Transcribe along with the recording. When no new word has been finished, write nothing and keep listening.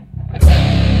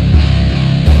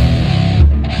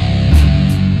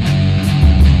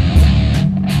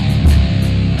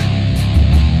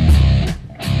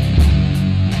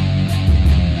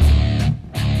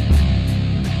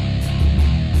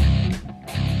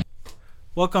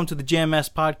Welcome to the JMS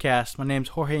podcast. My name is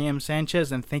Jorge M.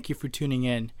 Sanchez, and thank you for tuning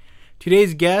in.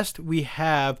 Today's guest, we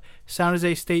have San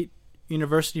Jose State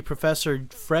University professor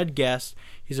Fred Guest.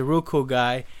 He's a real cool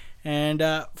guy. And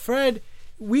Fred,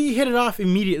 we hit it off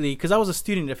immediately because I was a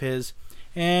student of his.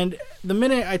 And the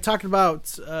minute I talked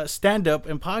about stand-up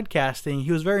and podcasting,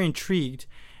 he was very intrigued.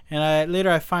 And later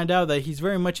I find out that he's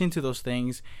very much into those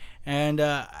things. And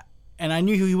I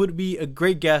knew he would be a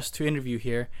great guest to interview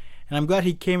here. And I'm glad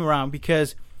he came around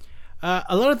because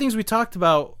a lot of things we talked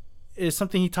about is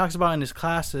something he talks about in his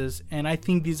classes. And I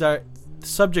think these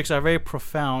subjects are very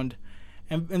profound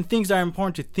and things that are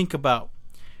important to think about,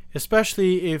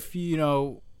 especially if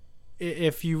you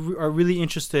are really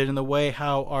interested in the way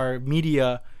how our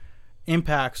media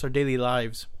impacts our daily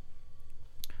lives.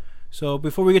 So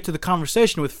before we get to the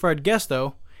conversation with Fred Guest,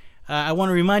 though, I want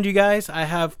to remind you guys I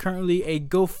have currently a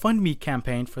GoFundMe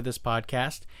campaign for this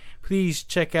podcast. Please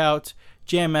check out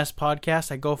JMS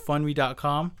Podcast at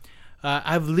GoFundMe.com.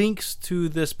 I have links to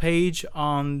this page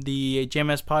on the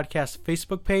JMS Podcast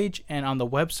Facebook page and on the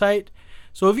website.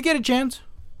 So if you get a chance,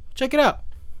 check it out.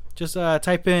 Just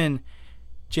type in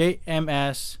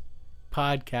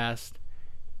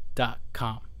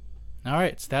jmspodcast.com. All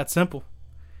right, it's that simple.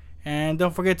 And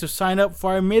don't forget to sign up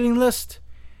for our mailing list.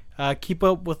 Keep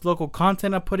up with local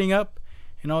content I'm putting up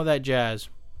and all that jazz.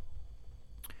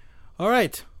 All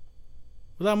right.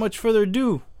 Without much further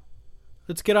ado,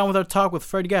 let's get on with our talk with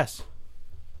Fred Guest.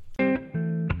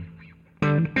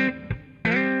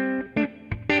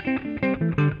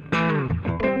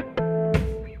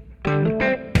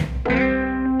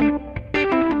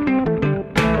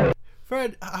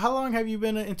 Fred, how long have you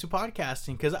been into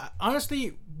podcasting? Because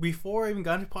honestly, before I even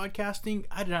got into podcasting,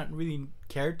 I did not really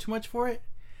care too much for it.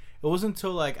 It wasn't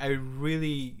until I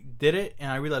really did it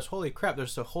and I realized, holy crap,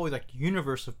 there's a whole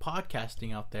universe of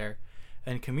podcasting out there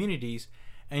and communities.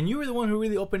 And you were the one who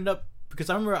really opened up, because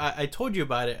I remember I told you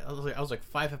about it. I was like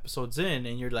 5 episodes in,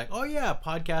 and you're like, oh yeah,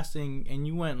 podcasting, and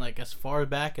you went as far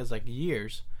back as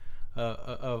years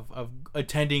of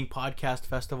attending podcast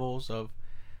festivals and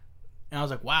I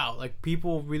was like, wow,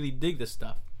 people really dig this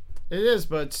stuff. It is,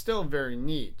 but it's still very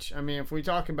niche. I mean, if we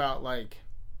talk about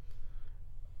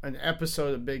an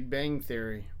episode of Big Bang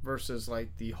Theory versus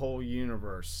the whole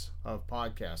universe of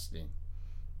podcasting,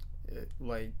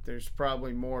 there's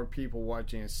probably more people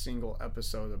watching a single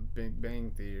episode of Big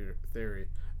Bang Theory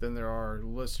than there are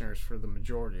listeners for the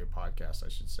majority of podcasts, I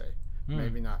should say.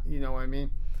 Maybe not. You know what I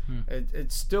mean?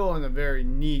 It's still in a very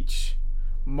niche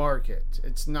market.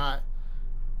 It's not,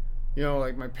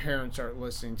 my parents aren't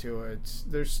listening to it.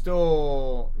 There's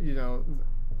still,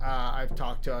 I've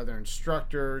talked to other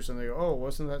instructors and they go, oh,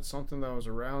 wasn't that something that was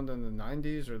around in the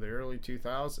 90s or the early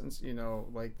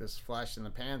 2000s, this flash in the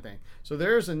pan thing. So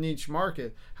there's a niche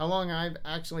market. How long I've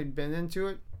actually been into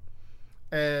it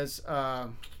is I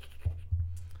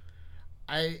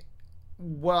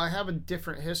have a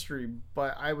different history,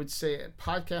 but I would say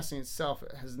podcasting itself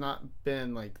has not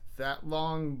been that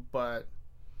long, but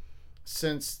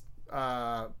since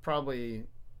probably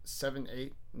 7,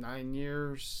 8, 9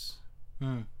 years,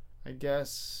 I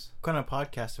guess. What kind of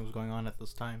podcasting was going on at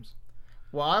those times?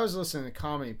 Well, I was listening to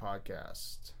comedy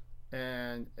podcasts,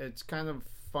 and it's kind of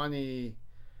funny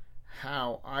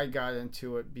how I got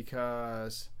into it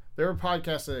because there were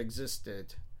podcasts that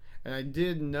existed, and I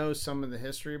did know some of the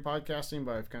history of podcasting,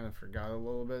 but I've kind of forgot a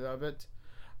little bit of it.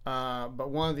 But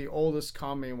one of the oldest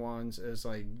comedy ones is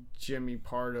Jimmy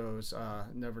Pardo's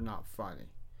Never Not Funny.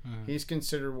 He's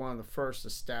considered one of the first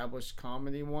established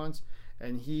comedy ones,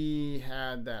 and he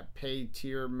had that paid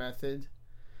tier method,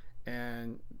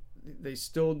 and they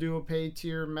still do a paid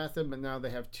tier method, but now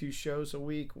they have 2 shows a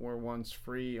week where one's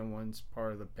free and one's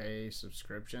part of the pay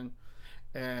subscription.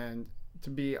 And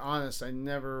to be honest, I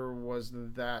never was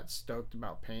that stoked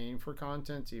about paying for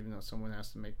content, even though someone has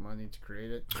to make money to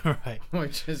create it. Right.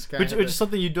 Which is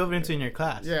something you dove into in your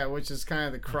class. Yeah, which is kind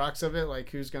of the crux of it.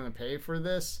 Who's going to pay for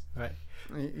this? Right.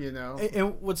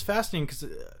 And what's fascinating, because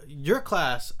your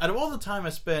class, out of all the time I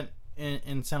spent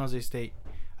in San Jose State,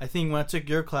 I think when I took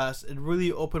your class, it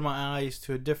really opened my eyes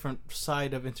to a different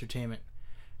side of entertainment.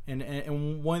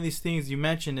 And one of these things you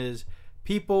mentioned is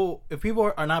if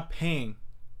people are not paying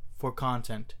for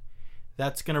content,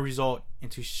 that's going to result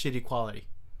into shitty quality.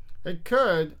 It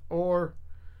could, or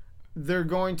they're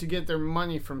going to get their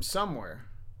money from somewhere.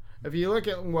 If you look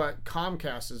at what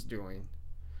Comcast is doing,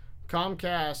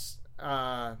 Comcast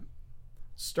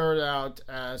started out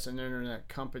as an internet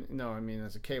company. No, I mean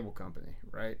as a cable company,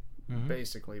 right?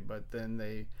 Basically, but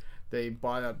then they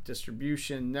bought up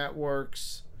distribution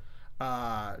networks,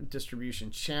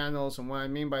 distribution channels, and what I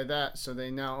mean by that, so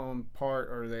they now own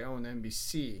they own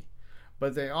NBC.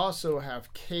 but they also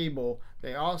have cable.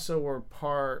 They also were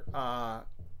part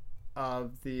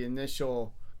of the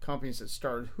initial companies that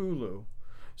started Hulu.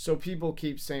 So people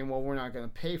keep saying, well, we're not going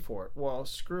to pay for it. Well,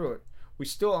 screw it. We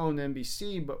still own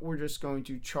NBC, but we're just going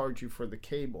to charge you for the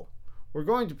cable. We're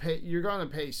going to pay. You're going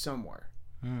to pay somewhere.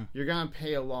 You're going to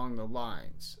pay along the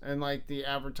lines. And like the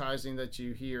advertising that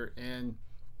you hear in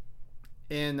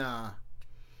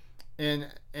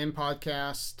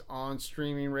podcast, on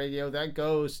streaming radio, that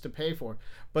goes to pay for it.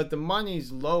 But the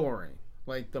money's lowering.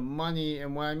 Like the money,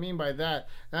 and what I mean by that,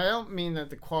 and I don't mean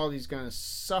that the quality is going to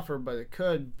suffer, but it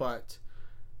could. But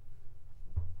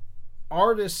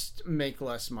artists make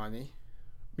less money,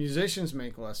 musicians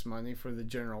make less money for the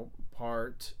general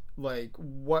part. Like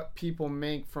what people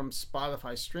make from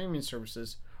Spotify streaming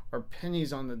services are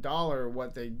pennies on the dollar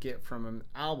what they get from an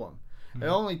album. It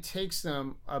only takes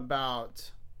them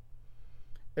it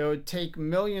would take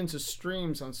millions of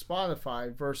streams on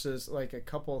Spotify versus like a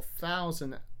couple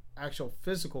thousand actual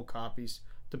physical copies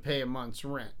to pay a month's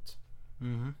rent.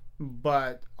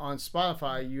 But on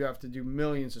Spotify, you have to do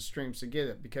millions of streams to get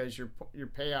it, because your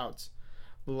payouts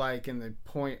like in the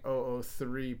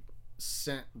 0.003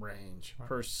 cent range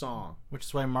per song. Which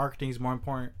is why marketing is more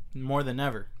important, more than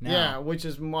ever now. Yeah, which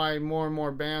is why more and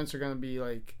more bands are going to be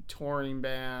like touring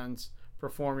bands,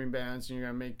 performing bands, and you're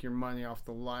going to make your money off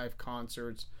the live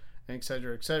concerts, and et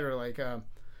cetera, et cetera. Like,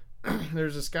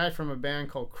 there's this guy from a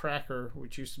band called Cracker,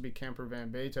 which used to be Camper Van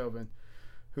Beethoven,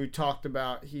 who talked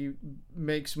about he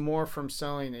makes more from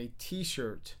selling a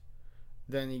t-shirt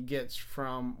than he gets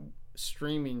from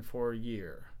streaming for a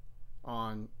year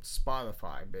on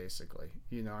Spotify, basically.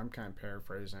 You know, I'm kind of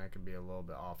paraphrasing. I could be a little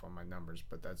bit off on my numbers,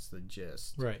 but that's the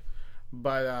gist. Right.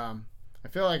 But I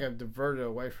feel like I've diverted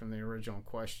away from the original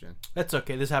question. That's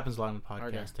okay. This happens a lot in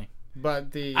podcasting. Okay. But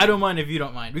I don't mind if you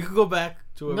don't mind. We could go back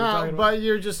to what we're talking about. But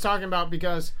you're just talking about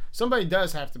because somebody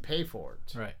does have to pay for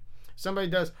it. Right. Somebody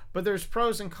does. But there's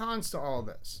pros and cons to all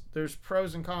this. There's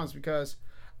pros and cons because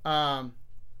God,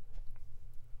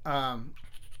 I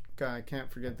can't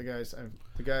forget the guy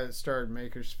that started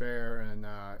Makers Faire, and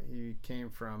he came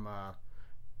from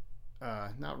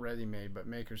not Ready Made, but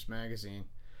Makers Magazine.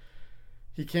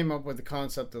 He came up with the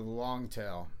concept of the long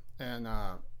tail. And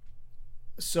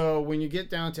so when you get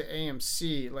down to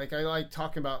AMC, like I like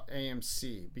talking about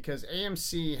AMC because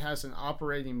AMC has an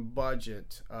operating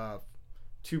budget of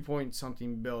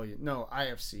 2-point-something billion. No,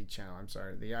 IFC channel. I'm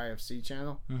sorry. The IFC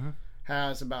channel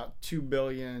has about 2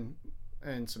 billion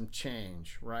and some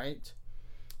change, right?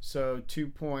 So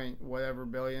 2-point-whatever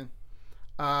billion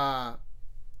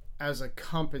as a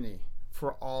company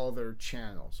for all their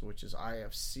channels, which is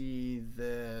IFC,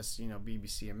 this,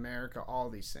 BBC America,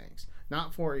 all these things.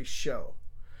 Not for a show.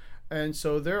 And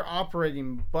so their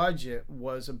operating budget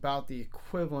was about the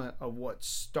equivalent of what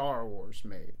Star Wars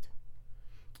made.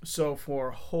 So for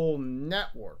a whole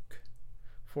network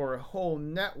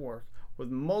with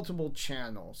multiple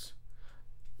channels,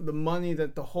 the money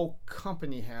that the whole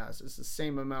company has is the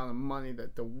same amount of money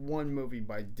that the one movie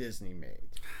by Disney made.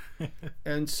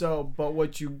 And so, but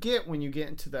what you get when you get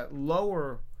into that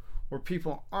lower, where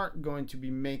people aren't going to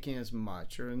be making as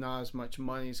much or not as much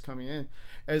money is coming in,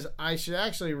 as I should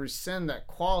actually rescind that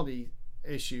quality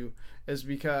issue, is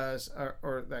because,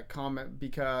 or that comment,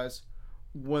 because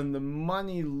when the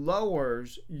money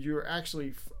lowers, you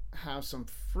actually have some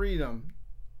freedom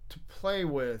to play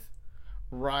with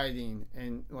writing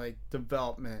and like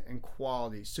development and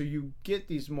quality, so you get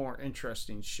these more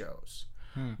interesting shows.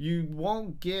 You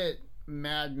won't get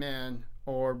Mad Men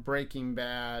or Breaking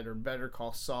Bad or Better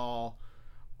Call Saul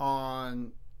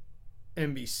on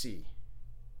NBC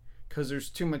because there's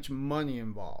too much money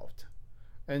involved.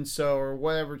 And so, or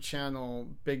whatever channel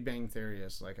Big Bang Theory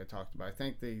is, like I talked about. I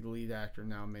think the lead actor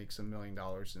now makes $1 million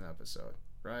an episode,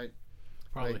 right?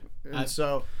 Probably.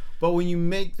 But when you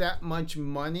make that much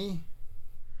money,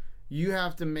 you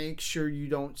have to make sure you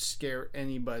don't scare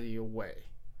anybody away.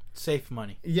 Safe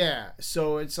money. Yeah.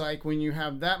 So it's like when you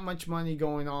have that much money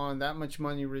going on, that much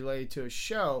money related to a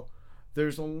show,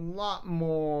 there's a lot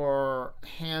more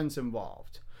hands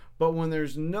involved. But when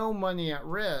there's no money at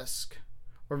risk,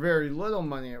 or very little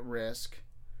money at risk,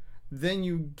 then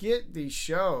you get these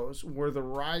shows where the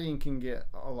writing can get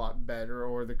a lot better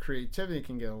or the creativity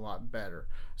can get a lot better.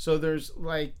 So there's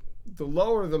like, the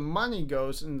lower the money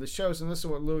goes in the shows, and this is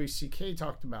what Louis C.K.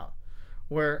 talked about,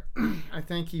 where I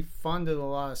think he funded a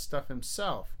lot of stuff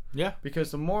himself. Yeah.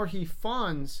 Because the more he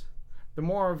funds, the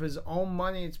more of his own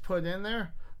money it's put in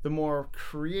there, the more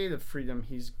creative freedom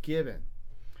he's given.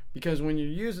 Because when you're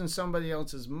using somebody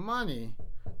else's money,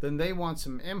 then they want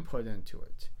some input into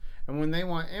it. And when they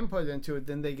want input into it,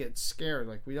 then they get scared.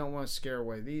 Like, we don't want to scare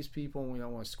away these people. We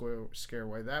don't want to scare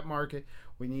away that market.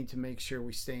 We need to make sure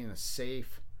we stay in a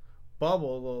safe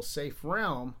bubble, a little safe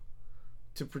realm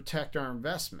to protect our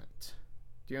investment.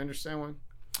 Do you understand what?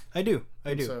 I do.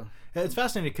 So, It's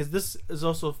fascinating because this is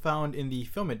also found in the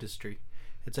film industry.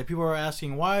 It's like people are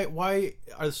asking why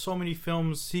are so many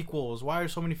films sequels? Why are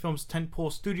so many films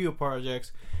tentpole studio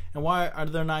projects? And why are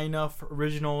there not enough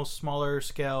original, smaller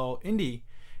scale indie?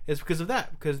 It's because of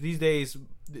that. Because these days,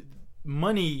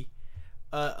 money,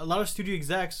 a lot of studio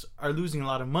execs are losing a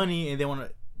lot of money, and they want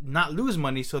to not lose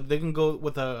money, so they can go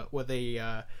with a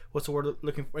what's the word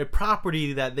looking for? A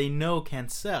property that they know can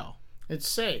sell. It's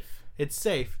safe. It's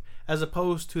safe, as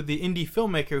opposed to the indie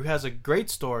filmmaker who has a great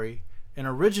story, an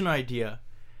original idea,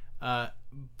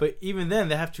 but even then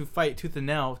they have to fight tooth and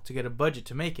nail to get a budget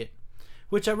to make it.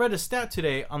 Which I read a stat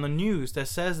today on the news that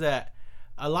says that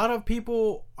a lot of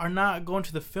people are not going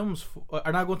to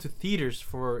are not going to theaters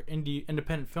for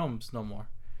independent films no more,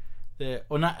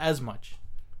 or not as much.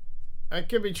 That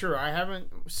could be true. I haven't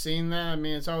seen that. I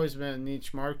mean, it's always been a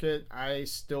niche market. I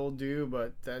still do,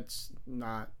 but that's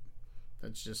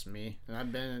just me. And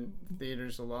I've been in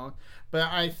theaters alone. But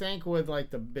I think with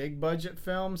like the big budget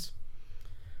films,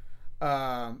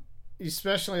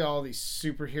 especially all these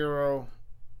superhero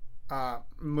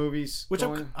movies, which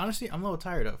honestly I'm a little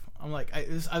tired of. I'm like,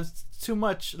 it's too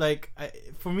much. Like,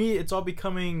 for me, it's all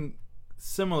becoming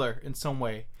similar in some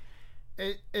way.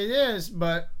 It is,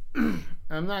 but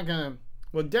I'm not gonna.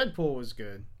 Well, Deadpool was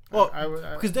good. Well,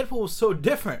 because Deadpool was so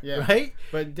different, right?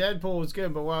 But Deadpool was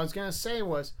good. But what I was gonna say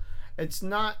was, it's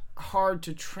not hard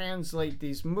to translate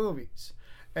these movies.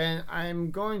 And I'm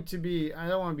going to be. I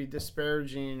don't want to be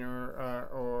disparaging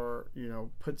or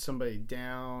put somebody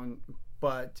down.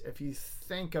 But if you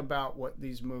think about what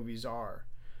these movies are,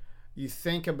 you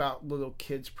think about little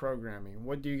kids programming.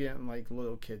 What do you get in like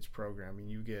little kids programming?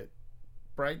 You get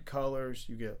bright colors,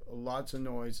 you get lots of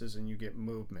noises, and you get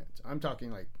movement. I'm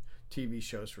talking like TV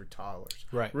shows for toddlers.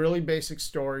 Right. Really basic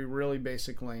story, really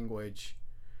basic language,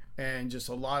 and just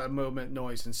a lot of movement,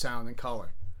 noise, and sound and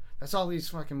color. That's all these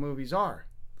fucking movies are.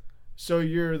 So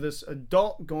you're this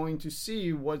adult going to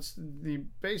see what's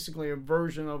basically a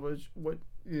version of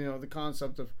the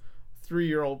concept of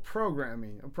 3-year-old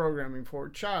programming for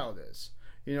a child is.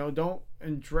 Don't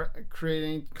create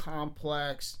any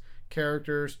complex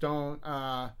characters, don't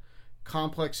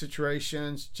complex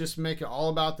situations, just make it all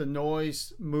about the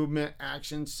noise, movement,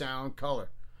 action, sound, color.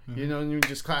 Mm-hmm. And you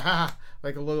just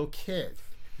like a little kid.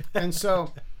 And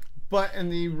so, but in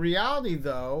the reality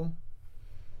though,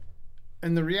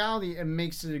 it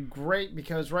makes it great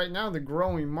because right now the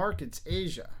growing market's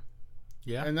Asia.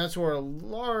 Yeah. And that's where a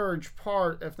large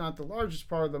part, if not the largest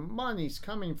part of the money's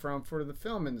coming from for the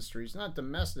film industry. It's not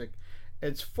domestic,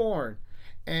 it's foreign.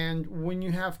 And when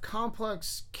you have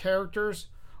complex characters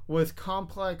with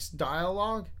complex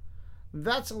dialogue,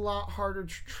 that's a lot harder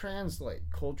to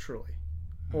translate culturally,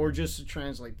 or just to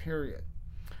translate, period.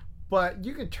 But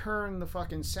you could turn the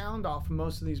fucking sound off in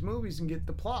most of these movies and get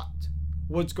the plot.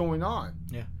 What's going on?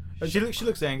 Yeah. She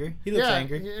looks angry. He looks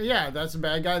angry. Yeah, that's a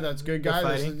bad guy. That's a good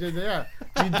guy. Yeah.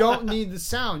 You don't need the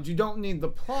sound. You don't need the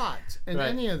plot in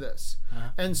any of this. Uh-huh.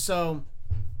 And so,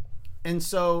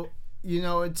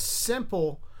 it's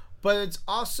simple, but it's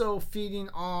also feeding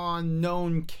on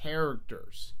known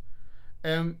characters.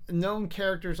 And known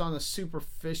characters on a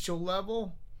superficial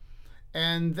level.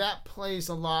 And that plays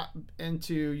a lot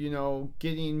into,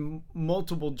 getting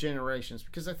multiple generations.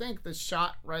 Because I think the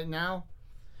shot right now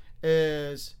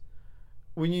is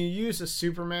when you use a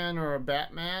Superman or a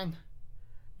Batman,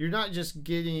 you're not just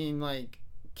getting like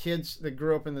kids that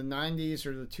grew up in the 90s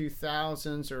or the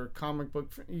 2000s or comic book.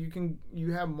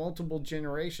 You have multiple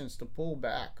generations to pull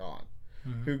back on,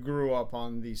 mm-hmm. who grew up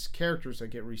on these characters that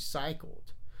get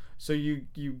recycled. So you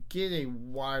get a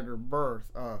wider berth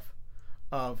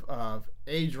of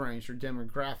age range or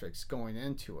demographics going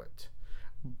into it.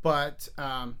 But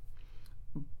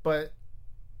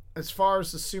as far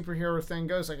as the superhero thing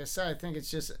goes, like I said, I think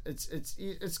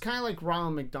it's kind of like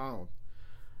Ronald McDonald.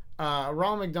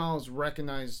 Ronald McDonald's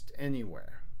recognized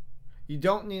anywhere. You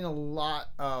don't need a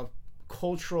lot of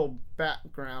cultural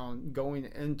background going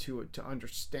into it to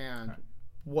understand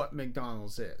what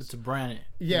McDonald's is. It's a brand.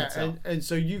 Yeah, and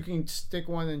so you can stick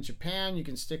one in Japan, you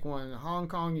can stick one in Hong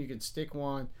Kong, you can stick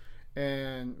one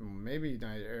in maybe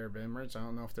United Arab Emirates. I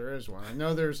don't know if there is one. I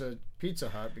know there's a Pizza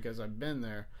Hut because I've been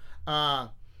there.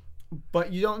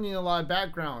 But you don't need a lot of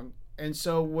background. And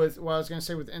so with what I was going to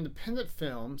say with independent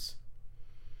films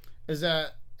is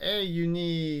that you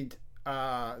need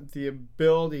the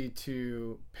ability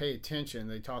to pay attention.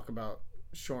 They talk about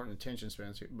shortened attention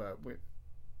spans, but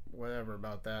whatever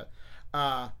about that.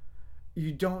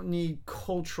 You don't need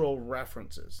cultural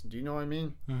references. Do you know what I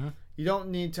mean? Mm-hmm. You don't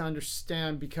need to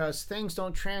understand because things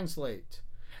don't translate.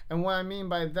 And what I mean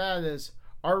by that is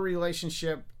our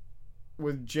relationship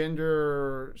with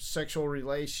gender, sexual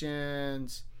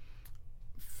relations,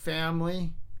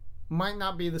 family might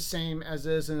not be the same as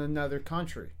is in another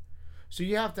country. So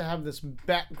you have to have this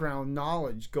background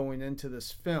knowledge going into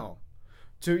this film.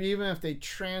 So even if they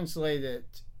translate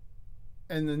it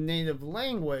in the native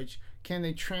language, can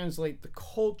they translate the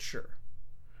culture?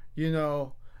 You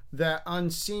know, that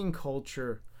unseen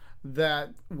culture that,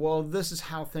 well, this is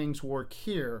how things work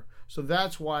here. So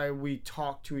that's why we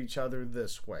talk to each other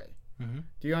this way. Mm-hmm.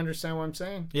 Do you understand what I'm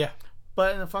saying? Yeah.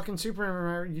 But in a fucking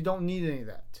Superman movie, you don't need any of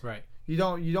that. Right. You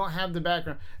don't have the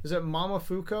background. Is it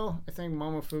Momofuku? I think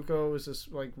Momofuku was this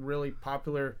like really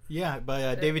popular. Yeah,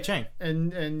 by David Chang. In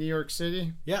New York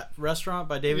City. Yeah, restaurant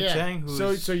by David Chang.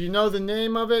 So you know the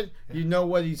name of it. Yeah. You know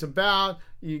what he's about.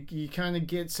 You kind of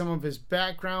get some of his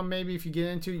background. Maybe if you get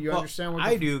into it, you understand what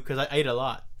I do because I ate a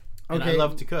lot. And I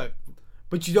love to cook.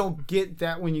 But you don't get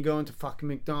that when you go into fucking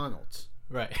McDonald's.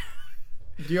 Right.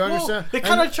 Do you understand? They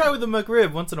kind of try with the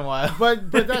McRib once in a while.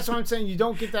 But that's what I'm saying. You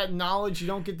don't get that knowledge. You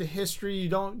don't get the history. You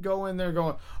don't go in there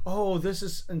going, oh, this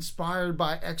is inspired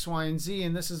by X, Y, and Z,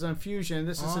 and this is Infusion, and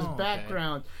this is his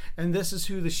background, and this is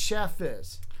who the chef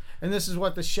is, and this is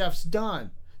what the chef's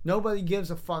done. Nobody gives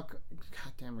a fuck.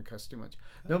 God damn, I cuss too much.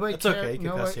 Nobody cares. Okay. You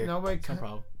can cuss here. Nobody no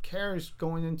problem. cares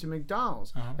going into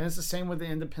McDonald's. Uh-huh. And it's the same with the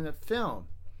independent film.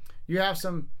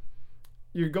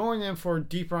 You're going in for a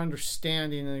deeper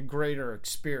understanding and a greater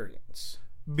experience.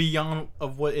 Beyond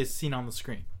of what is seen on the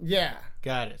screen. Yeah.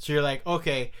 Got it. So you're like,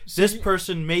 okay, this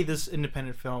person made this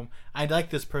independent film. I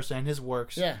like this person and his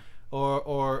works. Yeah.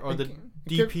 Or the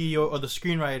DP or the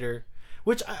screenwriter.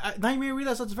 Which, now you may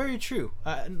realize that's very true.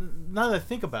 Now that I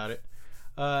think about it,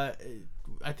 I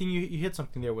think you hit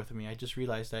something there with me. I just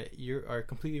realized that you are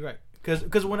completely right.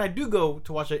 Because when I do go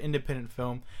to watch an independent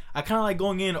film, I kind of like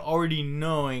going in already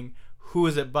knowing who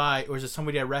is it by, or is it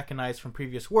somebody I recognize from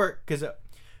previous work? Because,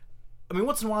 I mean,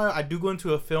 once in a while, I do go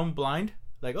into a film blind.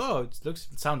 Like, oh, it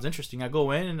sounds interesting. I go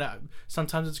in, and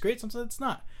sometimes it's great, sometimes it's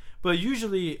not. But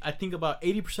usually, I think about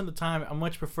 80% of the time, I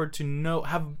much prefer to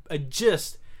have a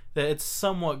gist that it's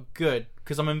somewhat good.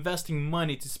 Because I'm investing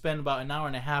money to spend about an hour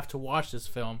and a half to watch this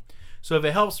film. So if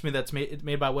it helps me that's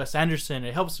made by Wes Anderson,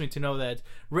 it helps me to know that it's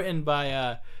written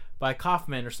by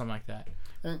Kaufman or something like that.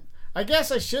 And I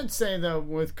guess I should say, though,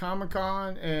 with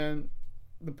Comic-Con and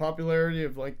the popularity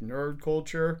of, like, nerd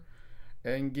culture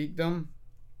and geekdom,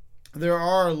 there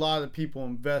are a lot of people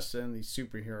invested in these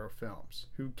superhero films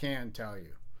who can tell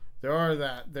you. There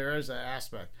is that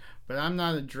aspect. But I'm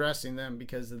not addressing them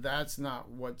because that's not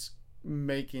what's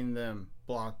making them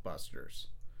blockbusters.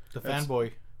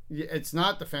 Fanboy. It's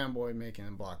not the fanboy making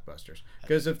them blockbusters.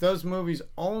 Because if those movies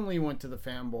only went to the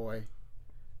fanboy,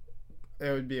 it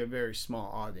would be a very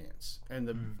small audience, and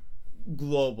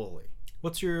globally.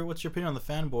 What's your opinion on the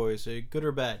fanboys? Are good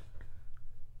or bad?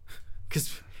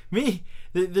 Because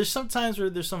there's some times where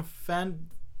there's some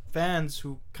fans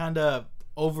who kind of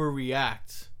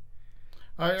overreact.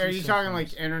 Are you talking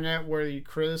like internet where you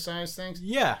criticize things?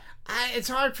 Yeah. It's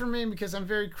hard for me because I'm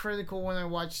very critical when I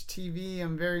watch TV.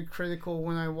 I'm very critical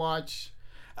when I watch.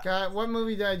 God, what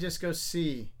movie did I just go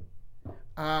see?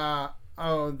 The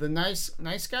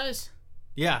Nice Guys.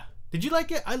 Yeah. Did you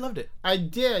like it? I loved it. I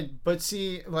did, but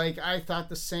see, like, I thought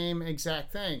the same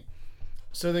exact thing.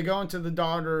 So they go into the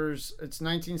daughters. It's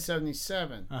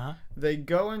 1977. Uh-huh. They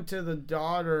go into the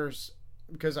daughters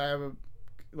because I have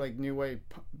a new wave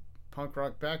punk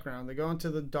rock background. They go into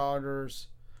the daughter's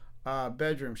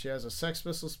bedroom. She has a Sex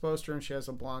Pistols poster and she has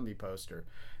a Blondie poster.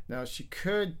 Now, she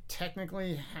could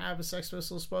technically have a Sex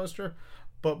Pistols poster,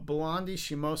 but Blondie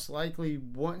she most likely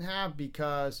wouldn't have,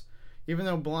 because even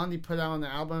though Blondie put out an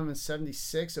album in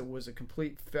 76, it was a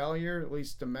complete failure, at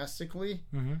least domestically.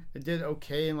 Mm-hmm. It did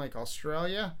okay in like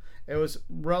Australia. It was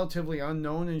relatively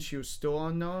unknown, and she was still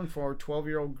unknown for a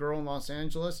 12-year-old girl in Los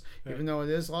Angeles, right. Even though it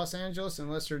is Los Angeles,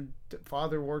 unless her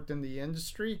father worked in the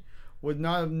industry, would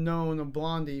not have known a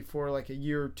Blondie for like a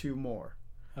year or two more.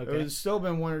 Okay. It would have still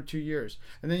been 1 or 2 years.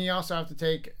 And then you also have to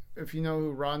take, if you know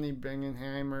who Rodney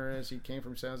Bingenheimer is, he came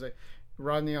from San Jose,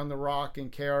 Rodney on the Rock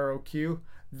and KROQ,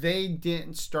 they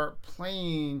didn't start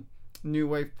playing new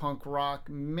wave punk rock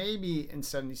maybe in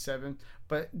 77,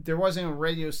 but there wasn't a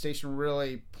radio station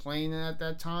really playing it at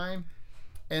that time.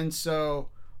 And so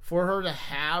for her to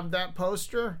have that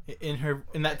poster in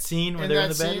that scene when they're in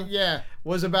the bed, yeah,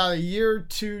 was about a year or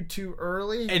two too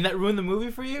early. And that ruined the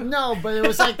movie for you? No, but it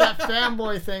was like that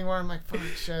fanboy thing where I'm like, fuck,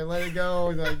 should I let it go?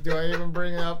 Like, do I even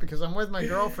bring it up? Because I'm with my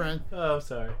girlfriend. Oh,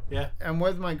 sorry. Yeah. I'm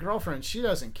with my girlfriend. She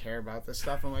doesn't care about this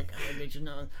stuff. I'm like, oh, did you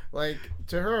know? Like,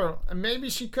 to her, and maybe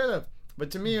she could have. But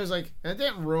to me, it was like, it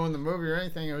didn't ruin the movie or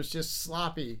anything. It was just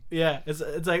sloppy. Yeah, it's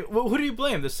like, who do you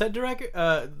blame? The set director,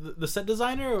 the set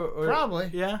designer, or probably,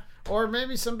 yeah, or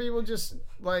maybe some people just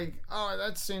like, oh,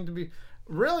 that seemed to be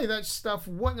really, that stuff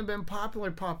wouldn't have been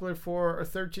popular for a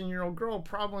 13-year-old girl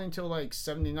probably until like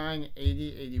 79,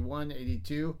 80, 81,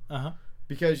 82,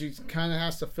 because you kind of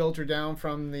has to filter down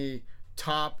from the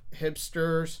top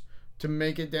hipsters to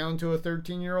make it down to a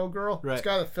 13-year-old girl. Right. It's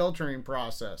got a filtering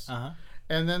process.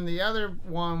 And then the other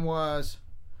one was,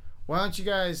 why don't you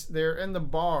guys, they're in the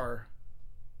bar,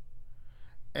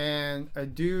 and a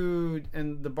dude,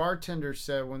 and the bartender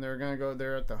said when they were going to go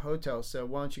there at the hotel, said,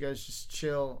 why don't you guys just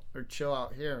chill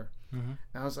out here? And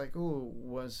I was like, ooh,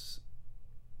 was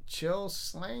chill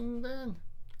slang then?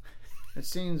 It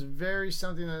seems very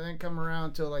something that didn't come around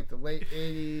until like the late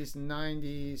 80s,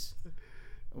 90s.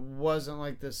 It wasn't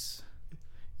like this...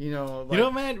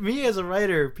 man, me as a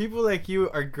writer, people like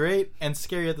you are great and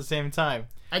scary at the same time.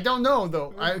 I don't know,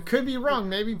 though. I could be wrong.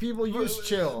 Maybe people use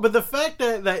chill. But the fact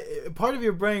that part of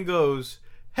your brain goes,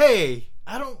 hey,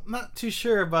 I'm not too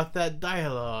sure about that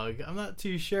dialogue. I'm not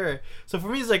too sure. So for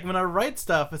me, it's like when I write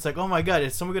stuff, it's like, oh my God,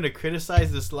 is someone going to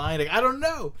criticize this line? Like, I don't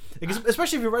know. Like,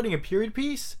 especially if you're writing a period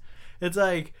piece, it's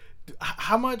like,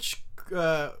 how much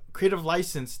creative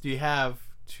license do you have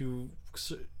to...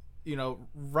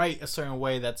 write a certain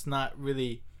way that's not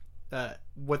really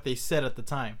what they said at the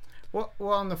time. Well,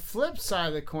 on the flip side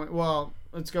of the coin,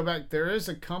 let's go back. There is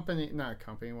a company, not a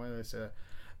company, what did I say?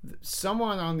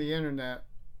 Someone on the internet,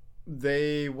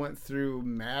 they went through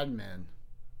Mad Men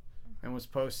and was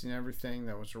posting everything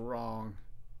that was wrong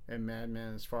in Mad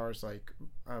Men as far as like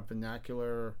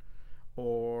vernacular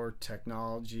or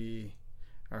technology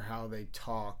or how they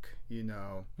talk,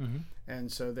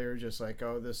 and so they were just like,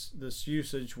 oh, this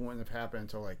usage wouldn't have happened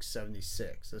until like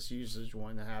 76. This usage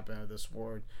wouldn't have happened of this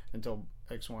word until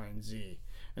X, Y, and Z.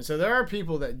 And so there are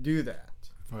people that do that.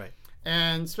 Right.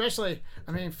 And especially,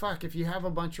 I mean, fuck, if you have a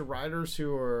bunch of writers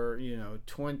who are,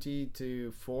 20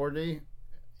 to 40,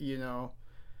 even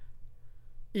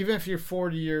if you're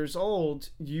 40 years old,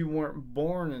 you weren't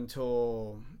born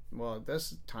until, at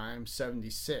this time,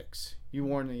 76. You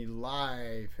weren't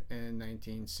alive in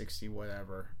 1960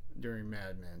 whatever during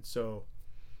Mad Men. So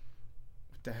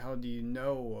what the hell do you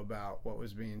know about what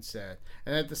was being said?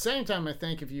 And at the same time, I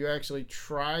think if you actually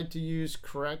tried to use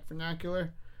correct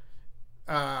vernacular,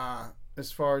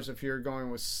 as far as if you're going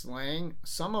with slang,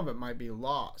 some of it might be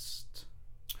lost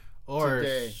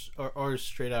today. Or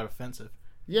straight out offensive.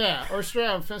 Yeah, or straight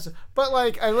out offensive. But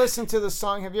like, I listened to the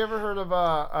song. Have you ever heard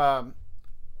of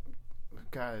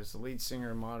guys, the lead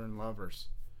singer of Modern Lovers?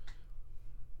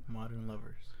 Modern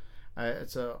Lovers.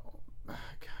 It's a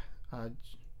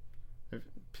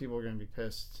people are gonna be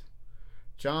pissed.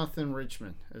 Jonathan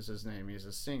Richman is his name. He's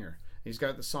a singer. He's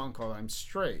got the song called "I'm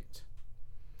Straight."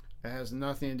 It has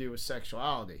nothing to do with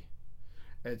sexuality.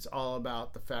 It's all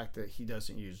about the fact that he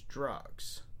doesn't use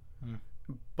drugs.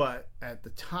 But at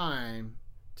the time,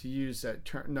 to use that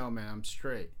term, no man, I'm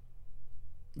straight.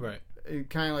 Right.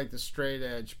 Kind of like the straight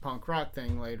edge punk rock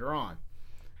thing later on.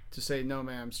 To say no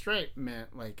man, I'm straight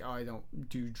meant like, oh, I don't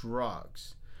do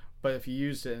drugs. But if you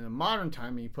used it in a modern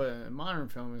time and you put it in a modern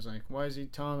film, it's like, why is he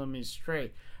telling them he's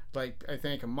straight? Like, I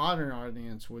think a modern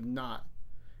audience would not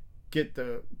get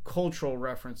the cultural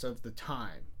reference of the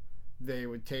time. They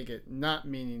would take it not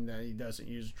meaning that he doesn't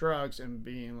use drugs and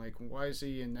being like, why is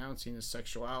he announcing his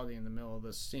sexuality in the middle of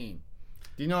this scene?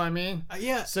 Do you know what I mean?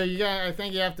 Yeah. So I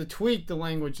think you have to tweak the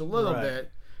language a little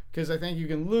bit, because I think you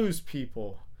can lose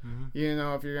people.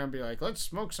 If you're gonna be like, let's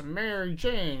smoke some Mary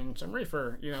Jane, some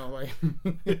reefer, like.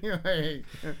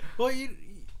 Well,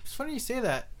 it's funny you say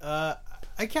that.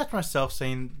 I catch myself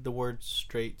saying the word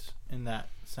straight in that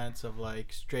sense of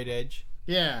like straight edge.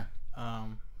 Yeah.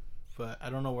 But I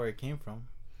don't know where it came from,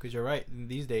 because you're right. In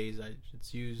these days,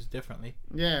 it's used differently.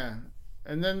 Yeah.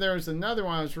 And then there was another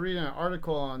one. I was reading an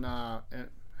article on,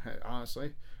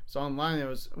 honestly, it's online. It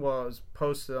was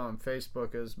posted on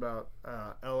Facebook. It was about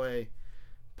LA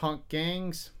punk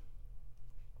gangs.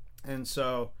 And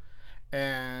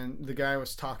the guy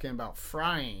was talking about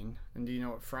frying. And do you know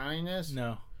what frying is?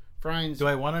 No. Frying's... Do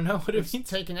I want to know what it means?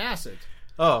 Taking acid.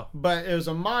 Oh. But it was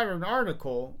a modern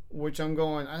article, which I'm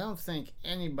going, I don't think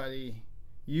anybody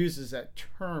uses that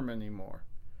term anymore.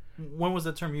 When was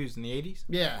that term used? In the 80s?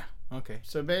 Yeah. Okay.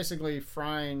 So basically,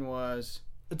 frying was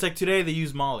it's like today they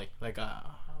use Molly, like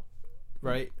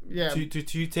right? Yeah.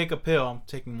 To take a pill, I'm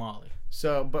taking Molly.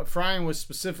 So, but frying was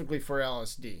specifically for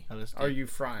LSD. LSD. Are you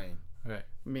frying? Right.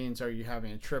 Means are you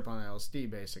having a trip on LSD,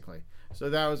 basically. So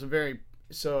that was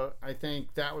so I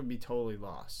think that would be totally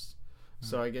lost.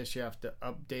 So I guess you have to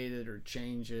update it or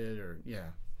change it or, yeah.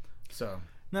 So.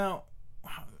 Now,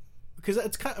 because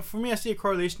it's kind of, for me, I see a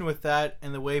correlation with that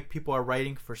and the way people are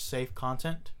writing for safe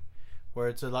content, where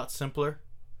it's a lot simpler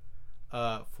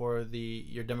for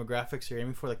your demographics you're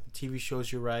aiming for, like the TV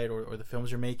shows you write or the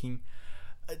films you're making.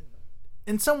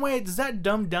 In some way, does that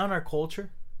dumb down our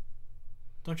culture?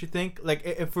 Don't you think? Like,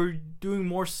 if we're doing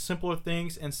more simpler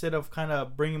things instead of kind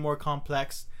of bringing more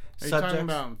complex subjects. Are you talking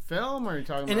about in film, or are you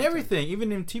talking about in everything,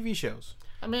 even in TV shows?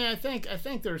 I mean, I think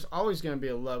there's always going to be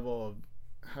a level of,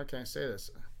 how can I say this?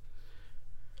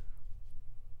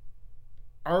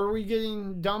 Are we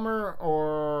getting dumber,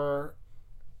 or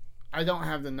I don't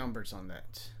have the numbers on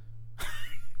that.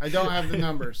 I don't have the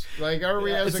numbers. Like, are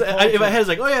we as a culture? In my head, it's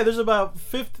like, oh yeah, there's about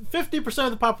 50%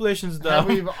 of the population's dumb.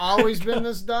 Have we always been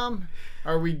this dumb?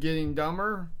 Are we getting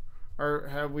dumber? Or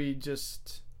have we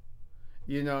just,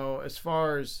 as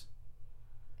far as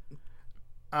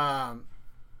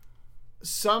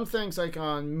some things like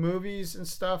on movies and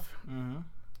stuff,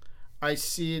 I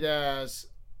see it as,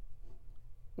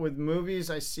 with movies,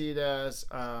 I see it as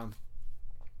an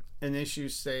issue,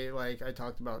 say, like I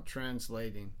talked about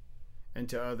translating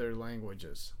into other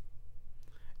languages.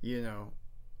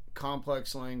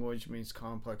 Complex language means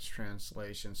complex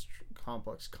translations,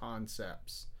 complex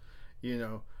concepts.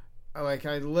 Like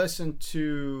I listened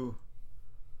to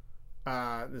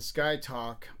this guy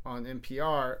talk on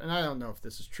NPR, and I don't know if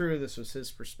this is true. This was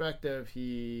his perspective.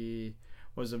 He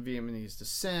was of Vietnamese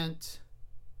descent.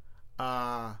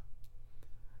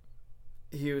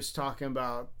 He was talking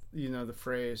about, the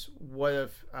phrase, what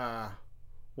if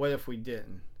we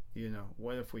didn't?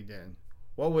 What if we didn't?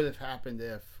 What would have happened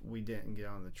if we didn't get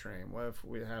on the train? What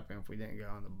would happen if we didn't get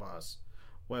on the bus?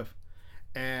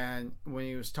 And when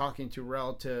he was talking to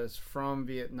relatives from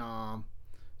Vietnam,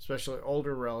 especially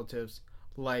older relatives,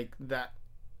 like, that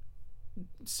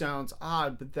sounds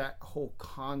odd, but that whole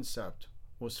concept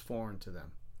was foreign to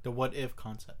them. The what if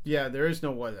concept. Yeah, there is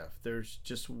no what if. There's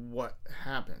just what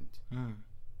happened.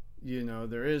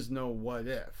 There is no what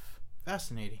if.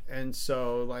 Fascinating. And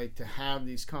so, like, to have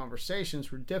these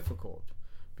conversations were difficult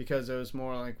because it was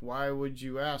more like, why would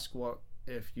you ask what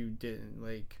if you didn't?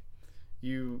 Like,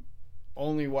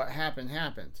 only what happened.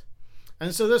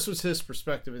 And so this was his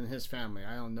perspective in his family.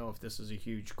 I don't know if this is a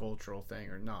huge cultural thing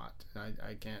or not.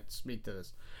 I can't speak to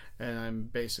this. And I'm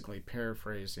basically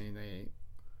paraphrasing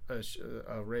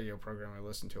a radio program I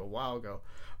listened to a while ago.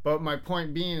 But my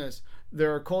point being is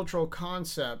there are cultural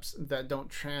concepts that don't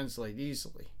translate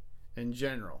easily in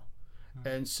general.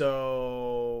 And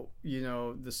so,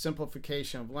 the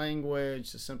simplification of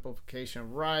language, the simplification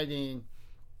of writing,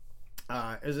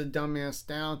 is it dumbing us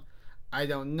down? I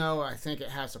don't know. I think it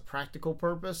has a practical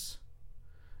purpose.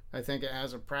 Because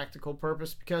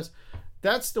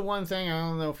that's the one thing, I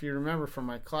don't know if you remember from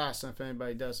my class, and if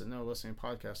anybody doesn't know listening to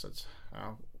podcasts, that's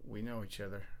how we know each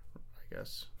other, I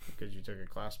guess, because you took a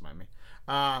class by me.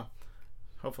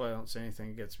 Hopefully I don't say anything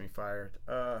that gets me fired.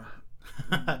 But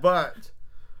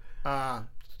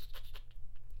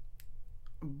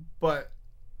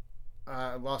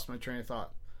I lost my train of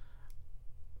thought.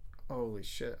 Holy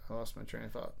shit, I lost my train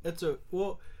of thought.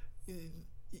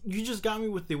 You just got me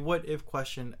with the what if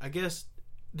question. I guess,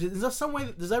 does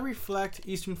that reflect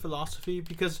Eastern philosophy?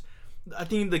 Because I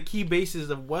think the key basis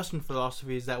of Western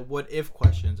philosophy is that what if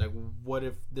questions. Like, what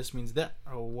if this means that?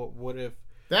 Or what if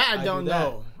that? I don't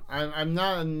know. I'm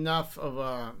not enough of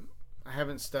a... I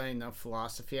haven't studied enough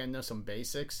philosophy. I know some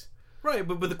basics. Right,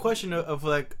 but the question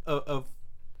of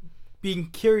being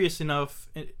curious enough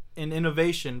in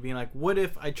innovation, being like, what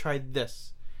if I tried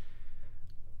this?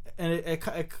 And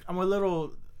I'm a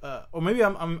little, or maybe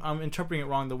I'm interpreting it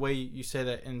wrong. The way you say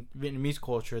that in Vietnamese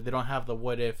culture, they don't have the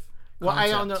what if. Well, I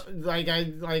don't know.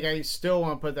 I still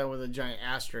want to put that with a giant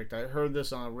asterisk. I heard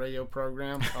this on a radio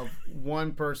program of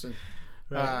one person.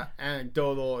 Right.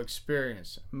 Anecdotal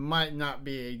experience. Might not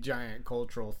be a giant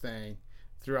cultural thing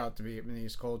throughout the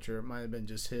Vietnamese culture. It might have been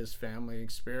just his family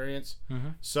experience.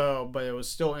 So, but it was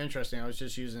still interesting. I was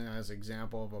just using it as an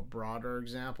example of a broader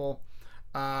example.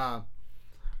 So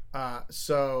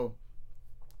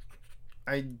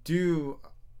I do,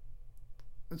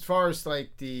 as far as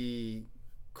like the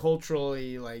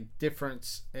culturally like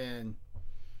difference in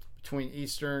between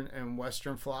Eastern and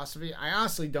Western philosophy, I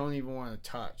honestly don't even want to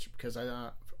touch because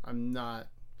I'm not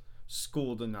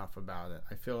schooled enough about it.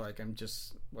 I feel like I'm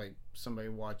just like somebody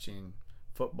watching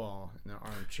football in the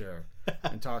armchair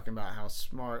and talking about how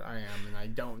smart I am and I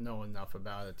don't know enough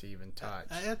about it to even touch.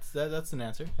 That's an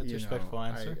answer. That's a respectful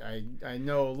answer. I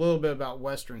know a little bit about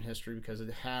Western history because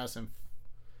it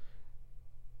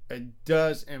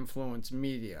does influence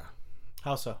media.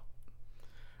 How so?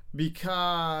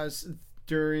 Because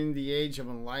during the Age of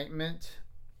Enlightenment,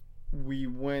 we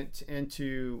went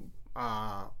into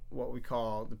what we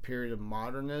call the period of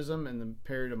modernism. And the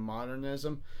period of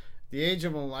modernism, the Age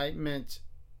of Enlightenment,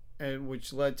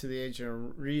 which led to the Age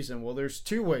of Reason. Well, there's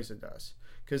two ways it does.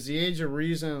 Because the Age of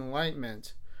Reason and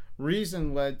Enlightenment,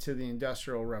 reason led to the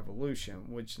Industrial Revolution,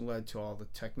 which led to all the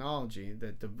technology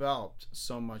that developed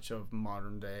so much of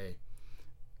modern day,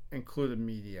 included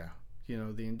media. You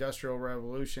know, the Industrial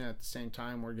Revolution, at the same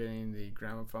time we're getting the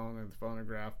gramophone or the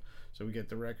phonograph, so we get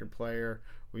the record player,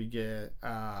 we get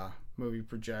movie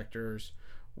projectors,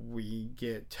 we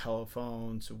get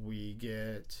telephones, we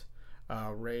get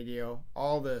radio,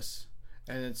 all this,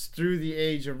 and it's through the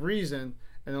Age of Reason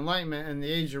and Enlightenment. And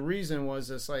the Age of Reason was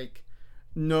this like,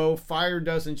 no, fire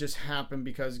doesn't just happen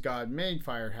because God made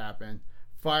fire happen.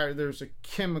 Fire, there's a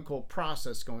chemical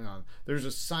process going on, there's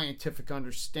a scientific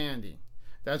understanding.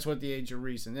 That's what the Age of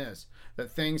Reason is,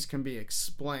 that things can be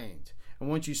explained. And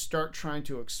once you start trying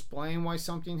to explain why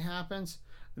something happens,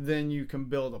 then you can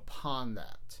build upon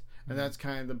that. And that's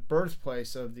kind of the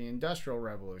birthplace of the Industrial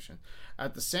Revolution.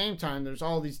 At the same time, there's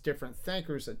all these different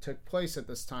thinkers that took place at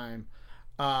this time,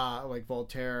 like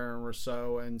Voltaire and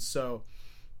Rousseau. And so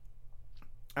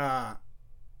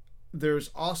there's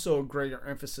also a greater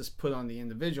emphasis put on the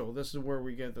individual. This is where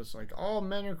we get this like, all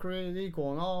men are created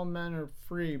equal and all men are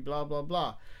free, blah, blah,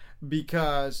 blah.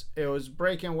 Because it was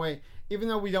breaking away. Even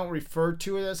though we don't refer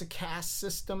to it as a caste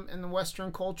system in the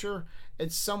Western culture,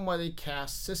 it's somewhat a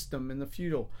caste system in the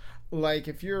feudal. Like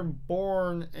if you're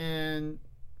born in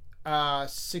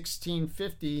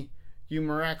 1650, you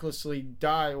miraculously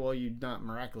die. Well, you not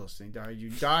miraculously died. You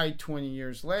died 20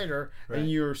 years later, right,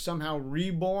 and you're somehow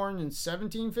reborn in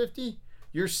 1750.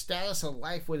 Your status of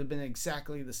life would have been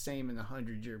exactly the same in a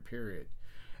 100-year period.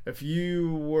 If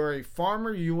you were a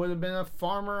farmer, you would have been a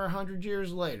farmer 100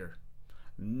 years later.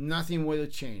 Nothing would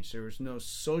have changed. There was no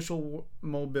social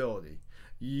mobility.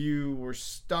 You were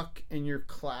stuck in your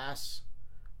class,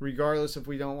 regardless if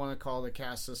we don't want to call it a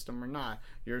caste system or not.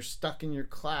 You're stuck in your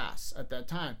class at that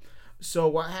time. So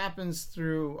what happens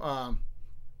through,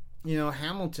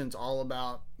 Hamilton's all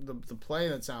about the play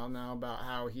that's out now about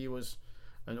how he was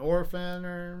an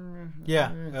orphan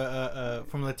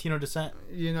from Latino descent.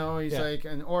 He's like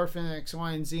an orphan, X,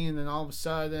 Y, and Z, and then all of a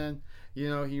sudden,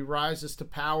 he rises to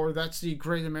power. That's the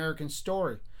great American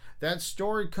story. That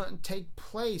story couldn't take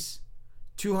place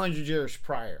 200 years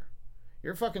prior.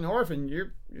 You're a fucking orphan.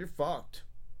 You're fucked.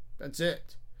 That's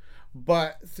it.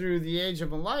 But through the Age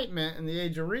of Enlightenment and the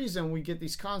Age of Reason, we get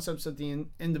these concepts that the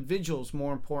individual is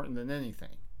more important than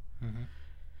anything.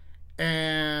 Mm-hmm.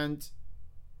 And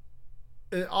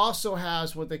it also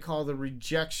has what they call the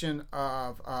rejection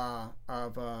of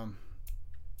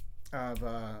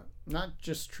not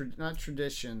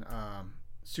tradition,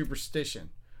 superstition,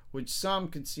 which some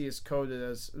could see as coded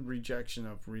as rejection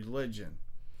of religion.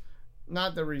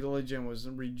 Not that religion was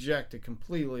rejected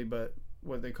completely, but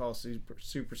what they call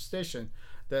superstition,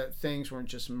 that things weren't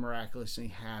just miraculously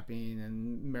happening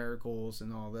and miracles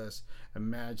and all this and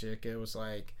magic. It was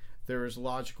like there was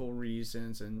logical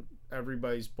reasons and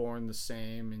everybody's born the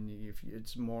same, and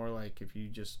it's more like if you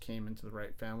just came into the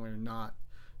right family or not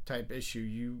type issue.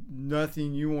 You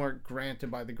weren't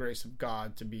granted by the grace of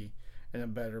God to be in a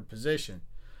better position.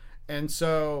 And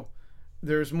so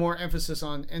there's more emphasis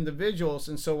on individuals.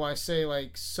 And so I say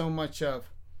like so much of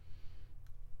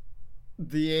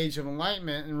the Age of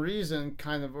Enlightenment and Reason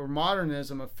or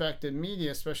modernism affected media,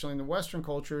 especially in the Western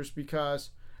cultures, because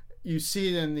you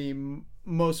see it in the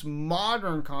most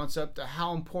modern concept of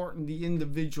how important the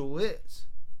individual is.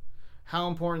 How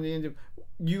important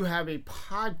you have a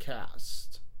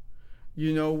podcast.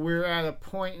 We're at a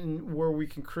point where we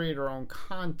can create our own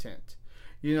content.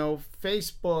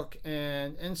 Facebook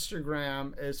and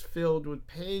Instagram is filled with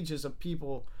pages of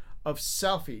people, of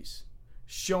selfies,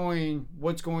 showing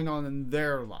what's going on in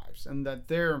their lives and that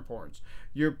they're important.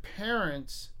 Your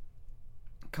parents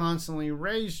constantly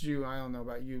raised you, I don't know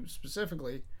about you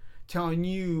specifically, telling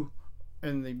you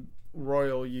and the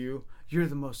royal you're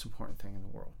the most important thing in the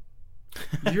world.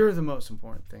 You're the most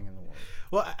important thing in the world.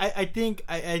 Well, I think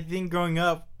growing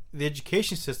up, the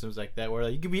education system is like that, where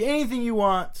like, you can be anything you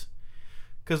want.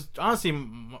 Because honestly,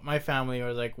 my family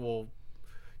was like, well,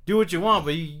 do what you want,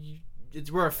 but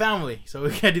we're a family, so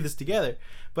we gotta do this together.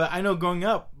 But I know growing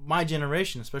up, my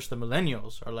generation, especially the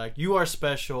millennials, are like, you are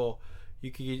special.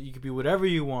 You could be whatever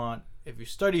you want. if you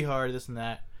study hard, this and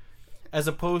that, as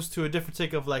opposed to a different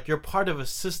take of like you're part of a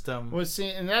system. Well, see,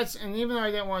 and even though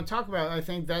I didn't want to talk about it, I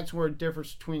think that's where it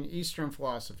differs between Eastern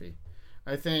philosophy.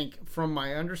 I think from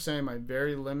my understanding, my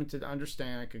very limited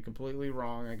understanding, I could completely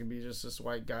wrong. I could be just this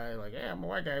white guy, like, hey, I'm a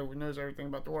white guy who knows everything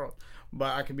about the world.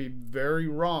 But I could be very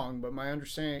wrong. But my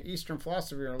understanding of Eastern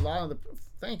philosophy, or a lot of the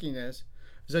thinking is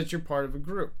that you're part of a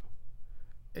group.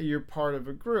 You're part of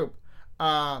a group.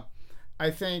 I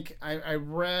think I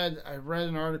read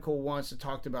an article once that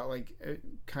talked about, like, it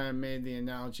kind of made the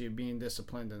analogy of being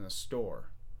disciplined in a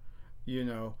store,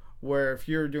 where if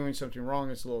you're doing something wrong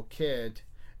as a little kid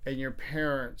and your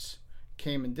parents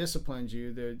came and disciplined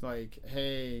you, they're like,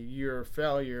 hey, you're a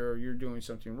failure, or you're doing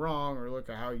something wrong, or look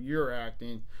at how you're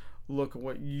acting, look at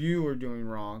what you are doing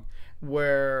wrong.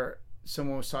 Where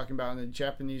someone was talking about in a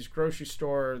Japanese grocery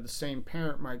store, the same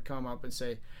parent might come up and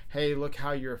say, hey, look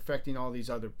how you're affecting all these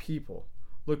other people.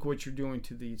 Look what you're doing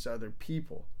to these other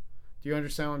people. Do you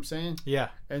understand what I'm saying? Yeah.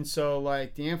 And so,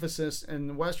 like, the emphasis in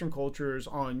the Western culture is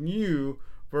on you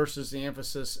versus the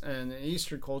emphasis in the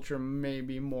Eastern culture may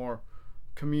be more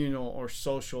communal or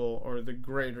social or the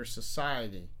greater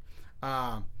society,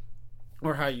 or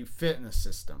how you fit in the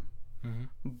system. Mm-hmm.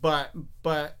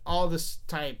 But all this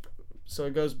type, so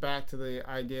it goes back to the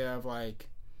idea of, like,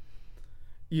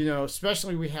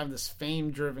 especially we have this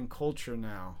fame-driven culture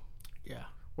now. Yeah.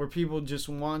 Where people just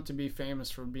want to be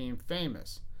famous for being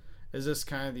famous. Is this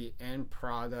kind of the end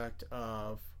product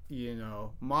of,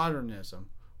 modernism,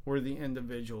 where the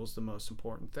individual is the most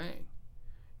important thing?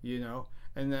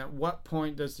 And at what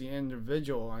point does the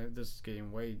individual, this is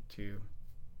getting way too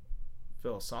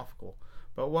philosophical,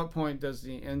 but at what point does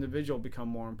the individual become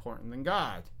more important than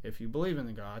God, if you believe in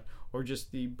the God, or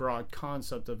just the broad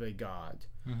concept of a God,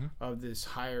 of this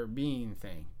higher being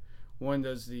thing? When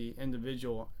does the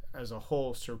individual as a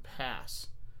whole surpass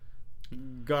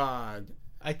God?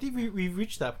 I think we've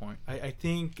reached that point. I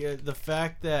think the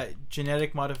fact that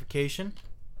genetic modification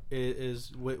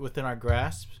is within our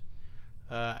grasp,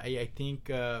 I think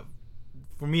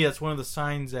for me that's one of the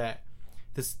signs that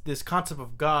this concept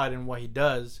of God and what he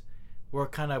does, we're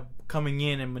kind of coming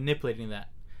in and manipulating that.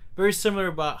 Very similar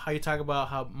about how you talk about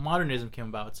how modernism came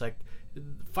about. It's like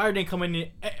fire didn't come in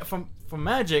from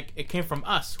magic, it came from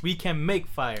us. We can make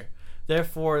fire.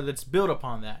 Therefore, let's build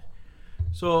upon that.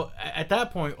 So at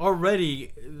that point,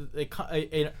 already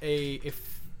a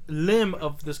limb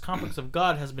of this complex of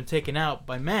God has been taken out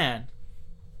by man.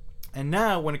 And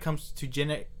now, when it comes to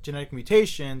genetic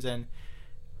mutations, and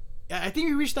I think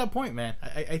we reached that point, man.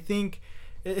 I think,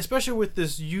 especially with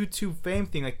this YouTube fame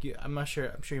thing, like I'm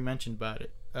sure you mentioned about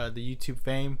it, the YouTube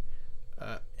fame,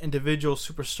 individual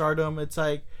superstardom. It's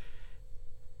like,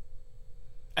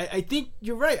 I think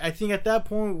you're right. I think at that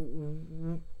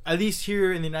point, at least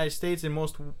here in the United States and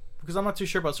because I'm not too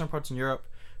sure about some parts in Europe,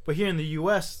 but here in the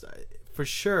U.S., for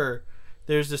sure,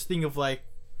 there's this thing of like,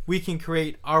 we can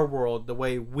create our world the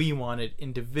way we want it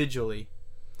individually,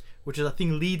 which is, I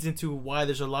think, leads into why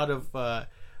there's a lot of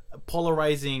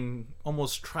polarizing,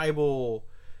 almost tribal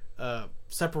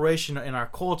separation in our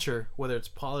culture, whether it's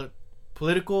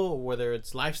political or whether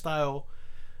it's lifestyle.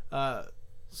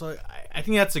 So I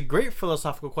think that's a great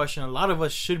philosophical question. A lot of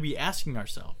us should be asking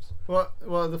ourselves.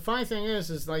 Well, the funny thing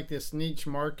is like this niche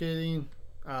marketing,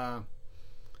 and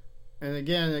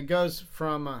again, it goes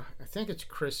from I think it's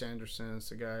Chris Anderson, it's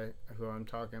the guy who I'm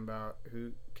talking about,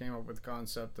 who came up with the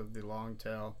concept of the long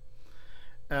tail.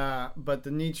 But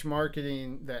the niche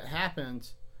marketing that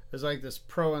happens is like this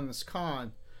pro and this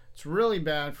con. It's really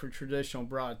bad for traditional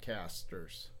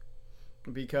broadcasters,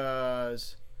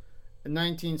 because in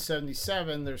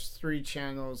 1977, there's 3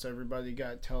 channels. Everybody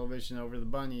got television over the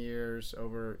bunny ears,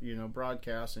 over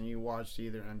broadcast, and you watched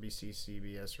either NBC,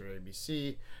 CBS, or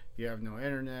ABC. You have no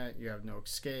internet. You have no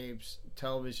escapes.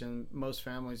 Television. Most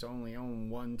families only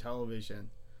own one television,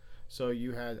 so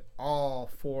you had all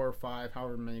 4 or 5,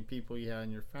 however many people you had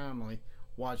in your family,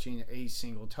 watching a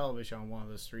single television on one of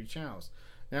those 3 channels.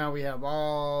 Now we have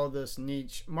all this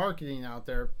niche marketing out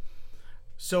there,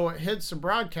 so it hits the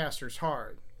broadcasters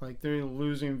hard. Like, they're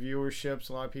losing viewerships.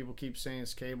 A lot of people keep saying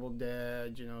it's cable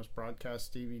dead, it's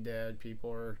broadcast TV dead.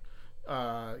 People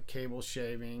are cable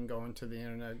shaving, going to the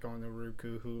internet, going to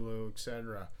Roku, Hulu,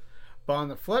 etc. But on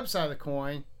the flip side of the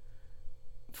coin,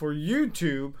 for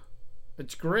YouTube,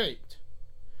 it's great,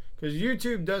 because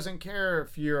YouTube doesn't care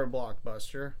if you're a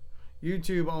blockbuster.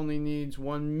 YouTube only needs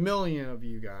 1 million of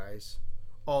you guys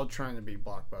all trying to be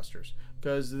blockbusters,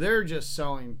 because they're just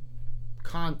selling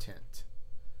content.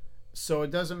 So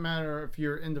it doesn't matter if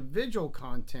your individual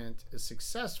content is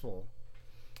successful.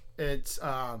 It's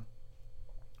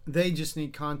they just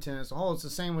need content as a whole. It's the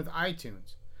same with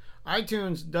iTunes.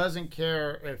 iTunes doesn't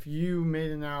care if you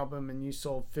made an album and you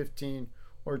sold 15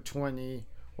 or 20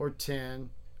 or 10.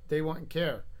 They won't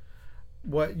care.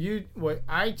 What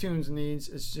iTunes needs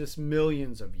is just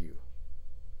millions of you.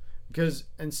 Because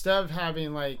instead of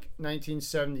having like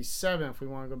 1977, if we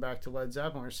want to go back to Led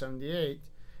Zeppelin, or 78,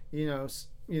 they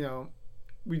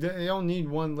don't need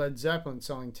one Led Zeppelin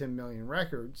selling 10 million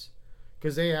records,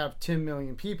 because they have 10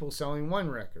 million people selling one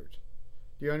record.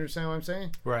 Do you understand what I'm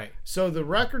saying? Right. So the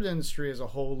record industry as a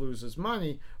whole loses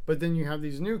money, but then you have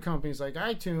these new companies like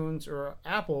iTunes or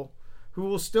Apple who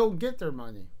will still get their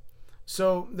money.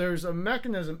 So there's a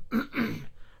mechanism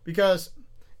because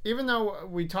even though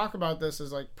we talk about this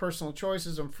as like personal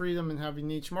choices and freedom and having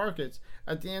niche markets,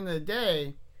 at the end of the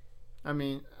day, I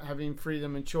mean, having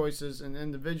freedom and choices and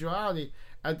individuality,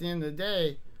 at the end of the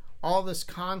day, all this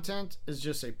content is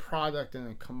just a product and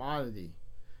a commodity.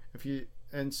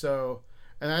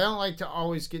 And I don't like to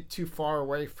always get too far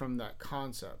away from that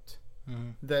concept,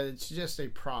 that it's just a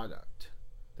product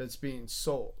that's being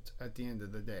sold at the end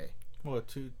of the day. Well,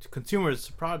 to consumers, it's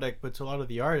a product, but to a lot of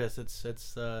the artists,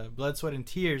 it's blood, sweat, and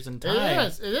tears and time.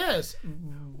 It is.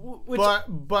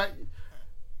 But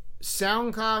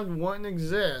SoundCloud wouldn't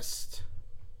exist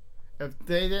if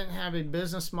they didn't have a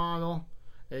business model,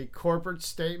 a corporate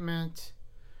statement,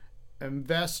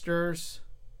 investors.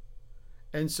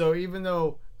 And so even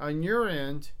though on your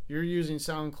end, you're using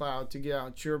SoundCloud to get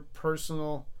out your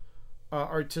personal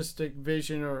artistic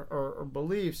vision or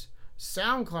beliefs,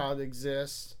 SoundCloud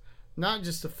exists not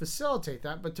just to facilitate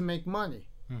that, but to make money.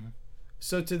 Mm-hmm.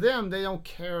 So to them, they don't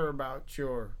care about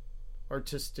your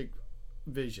artistic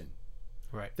vision.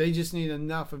 Right. They just need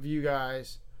enough of you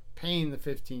guys paying the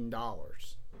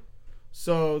 $15.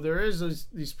 So there is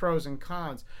these pros and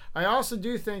cons. I also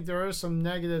do think there are some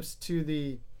negatives to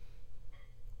the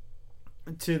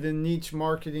niche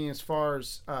marketing as far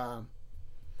as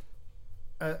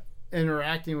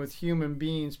interacting with human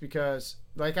beings, because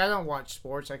like I don't watch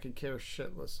sports. I could care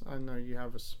shitless. I know you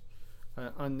have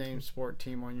an unnamed sport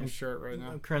team on your shirt right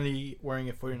now. I'm currently wearing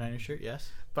a 49ers shirt,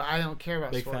 yes. But I don't care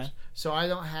about Big sports. fan. So I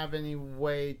don't have any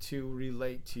way to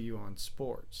relate to you on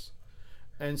sports.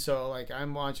 And so like I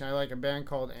like a band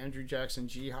called Andrew Jackson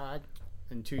Jihad.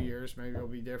 In 2 years maybe it'll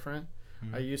be different.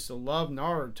 Mm-hmm. I used to love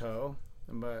Naruto,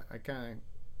 but I kind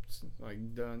of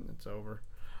like done. It's over.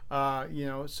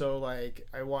 So like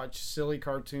I watch silly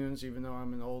cartoons even though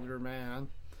I'm an older man,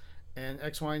 and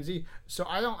X, Y, and Z. So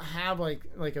I don't have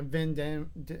like a Venn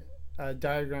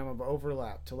diagram of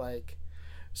overlap to like.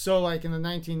 So like in the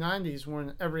 1990s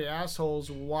when every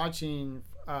asshole's watching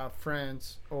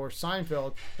Friends or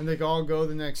Seinfeld, and they all go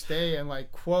the next day and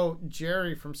like quote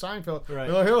Jerry from Seinfeld. Right.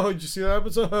 They're like, oh, did you see that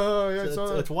episode? Oh, yeah,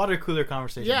 so it's water cooler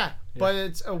conversation. Yeah, but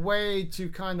it's a way to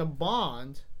kind of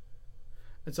bond.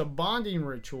 It's a bonding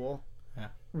ritual. Yeah.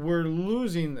 We're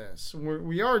losing this.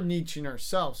 We are niching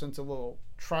ourselves into little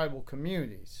tribal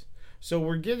communities. So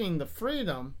we're getting the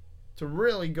freedom to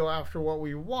really go after what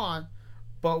we want,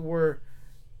 but we're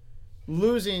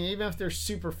losing, even if they're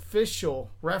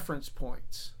superficial reference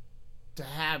points, to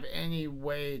have any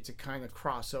way to kind of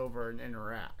cross over and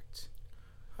interact.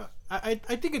 I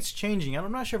think it's changing.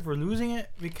 I'm not sure if we're losing it,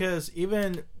 because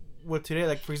even with today,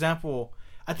 like for example,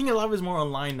 I think a lot of it is more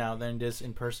online now than it is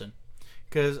in person.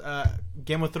 Because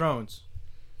Game of Thrones,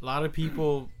 a lot of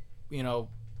people,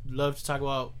 love to talk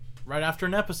about right after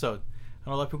an episode. I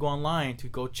know a lot of people go online to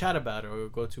go chat about it or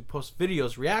go to post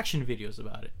videos, reaction videos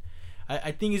about it.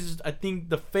 I think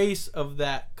the face of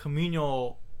that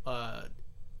communal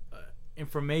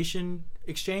information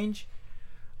exchange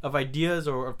of ideas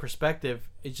or of perspective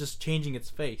is just changing its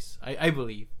face. I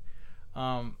believe.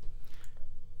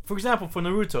 For example, for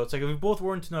Naruto, it's like if we both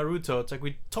were into Naruto, it's like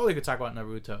we totally could talk about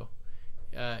Naruto.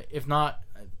 If not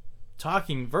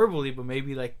talking verbally, but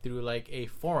maybe like through like a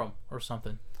forum or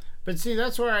something. But see,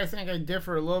 that's where I think I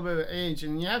differ a little bit of age,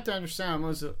 and you have to understand I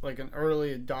was like an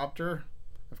early adopter.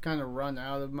 I've kind of run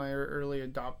out of my early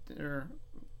adopter.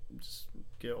 Just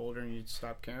get older and you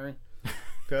stop caring.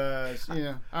 Because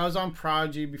I was on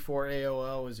Prodigy before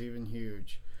AOL was even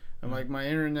huge. And like my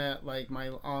internet, like my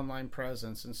online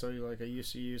presence, and so like I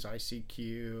used to use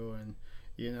ICQ and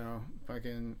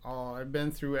I've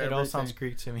been through everything. It all sounds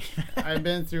Greek to me. I've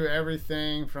been through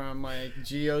everything from like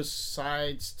geo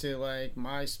sites to like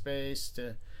MySpace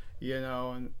to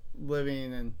and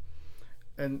living in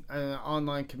an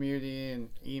online community and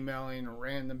emailing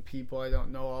random people I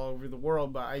don't know all over the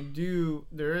world. But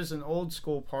there is an old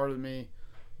school part of me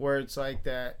where it's like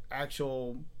that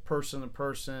actual person to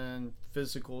person,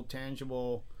 physical,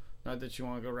 tangible, not that you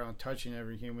want to go around touching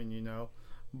every human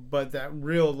but that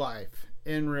real life,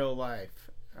 in real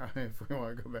life, if we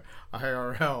want to go back,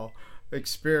 IRL,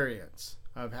 experience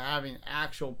of having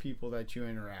actual people that you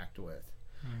interact with.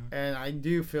 Mm-hmm. And I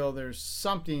do feel there's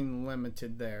something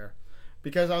limited there,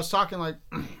 because I was talking like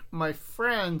my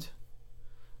friend.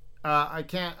 I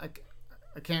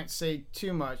can't say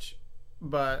too much,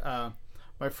 but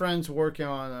my friend's working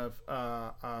on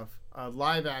a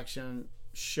live action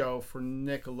show for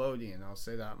Nickelodeon. I'll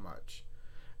say that much.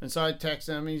 And so I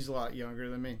texted him. He's a lot younger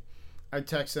than me. I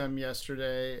texted him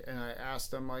yesterday and I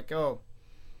asked him like, "Oh,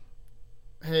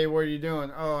 hey, what are you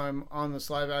doing?" "Oh, I'm on this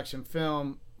live action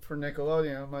film for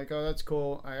Nickelodeon." I'm like, "Oh, that's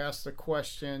cool." I asked the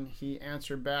question. He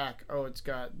answered back, "Oh, it's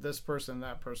got this person,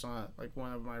 that person on it," like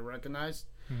one of them I recognized.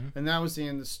 Mm-hmm. And that was the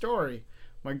end of the story.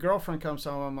 My girlfriend comes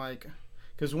home. I'm like,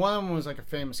 because one of them was like a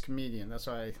famous comedian. That's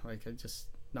why I just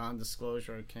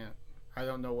non-disclosure. I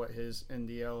don't know what his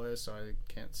NDL is, so I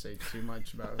can't say too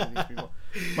much about who these people.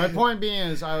 My point being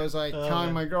is, I was like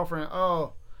telling my girlfriend,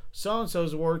 "Oh, so and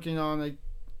so's working on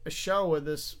a show with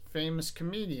this famous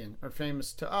comedian, or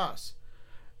famous to us."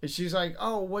 And she's like,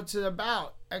 "Oh, what's it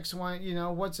about? X, Y,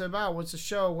 what's it about? What's the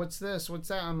show? What's this? What's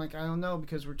that?" I'm like, "I don't know,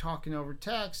 because we're talking over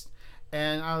text."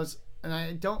 And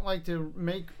I don't like to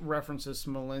make references to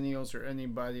millennials or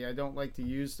anybody. I don't like to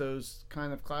use those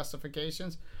kind of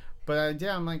classifications. But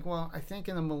I'm like, well, I think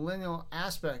in a millennial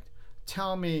aspect,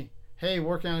 tell me, hey,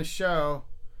 working on a show,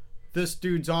 this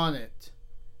dude's on it,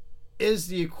 is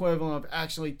the equivalent of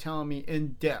actually telling me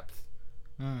in depth.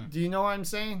 Do you know what I'm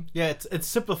saying? Yeah, it's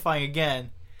simplifying again.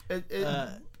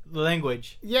 The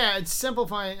language. Yeah, it's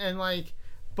simplifying, and like,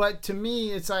 but to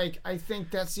me, it's like, I think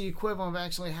that's the equivalent of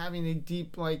actually having a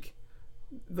deep, like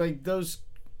those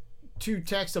two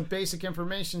texts of basic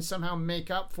information somehow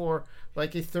make up for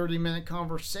like a 30-minute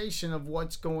conversation of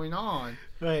what's going on.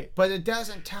 Right. But it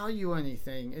doesn't tell you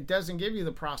anything. It doesn't give you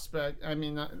the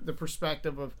the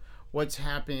perspective of what's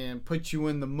happening and put you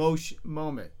in the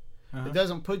moment. Uh-huh. It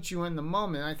doesn't put you in the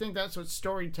moment. I think that's what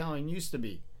storytelling used to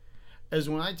be. Is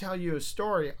when I tell you a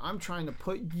story, I'm trying to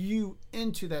put you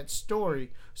into that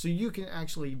story so you can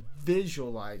actually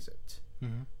visualize it.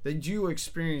 Mm-hmm. That you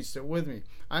experienced it with me.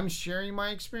 I'm sharing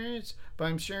my experience, but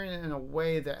I'm sharing it in a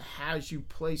way that has you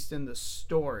placed in the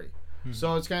story. Mm-hmm.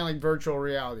 So it's kind of like virtual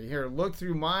reality. Here, look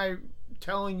through my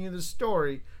telling you the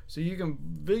story so you can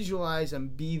visualize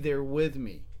and be there with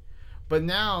me. But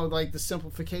now, like the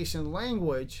simplification of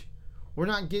language, we're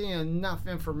not getting enough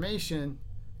information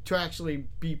to actually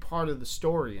be part of the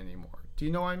story anymore. Do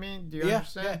you know what I mean? Do you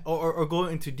understand? Yeah. Or go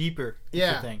into deeper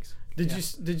things. Did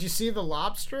you see The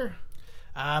Lobster?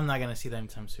 I'm not gonna see that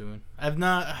anytime soon. I've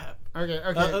not. Okay.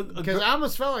 Because I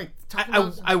almost felt like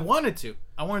I wanted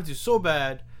to so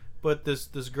bad, but this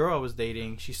girl I was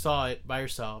dating, she saw it by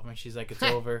herself and she's like, "It's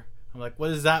over." I'm like, "What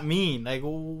does that mean? Like,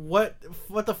 what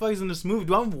the fuck is in this movie?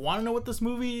 Do I want to know what this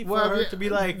movie for her to be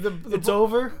like? It's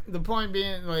over." The point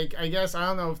being, like, I guess I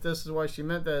don't know if this is why she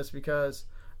meant this, because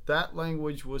that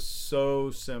language was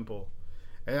so simple.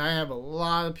 And I have a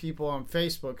lot of people on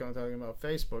Facebook, I'm talking about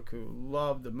Facebook, who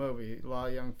love the movie. A lot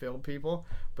of young film people.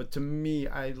 But to me,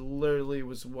 I literally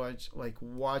was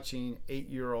watching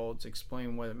 8-year-olds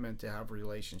explain what it meant to have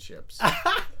relationships.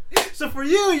 So for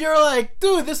you, you're like,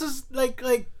 dude, this is like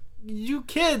you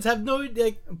kids have no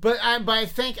like. But I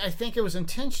think it was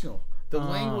intentional. The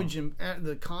language and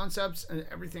the concepts and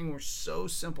everything were so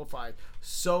simplified,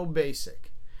 so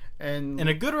basic, and in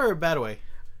a good or a bad way.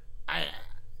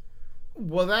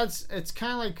 It's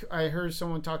kind of like I heard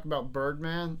someone talk about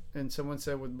Birdman, and someone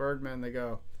said with Birdman, they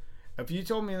go, "If you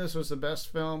told me this was the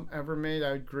best film ever made,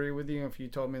 I would agree with you. If you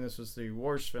told me this was the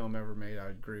worst film ever made, I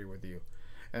would agree with you."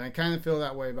 And I kind of feel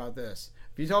that way about this.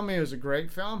 If you told me it was a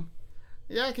great film,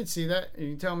 yeah, I could see that. And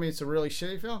you tell me it's a really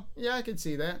shitty film, yeah, I could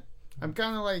see that. I'm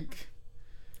kind of like,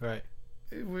 right.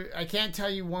 I can't tell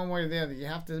you one way or the other. You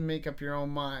have to make up your own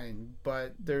mind.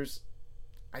 But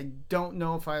I don't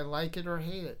know if I like it or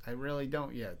hate it. I really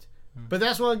don't yet. But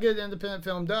that's what a good independent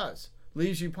film does.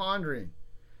 Leaves you pondering.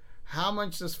 How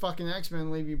much does fucking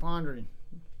X-Men leave you pondering?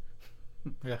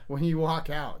 Yeah. When you walk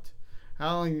out.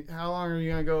 How long are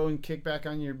you going to go and kick back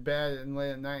on your bed and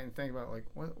lay at night and think about, like,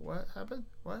 what happened?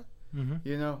 What?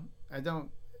 Mm-hmm. I don't.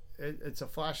 It's a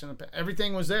flash in the pan.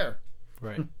 Everything was there.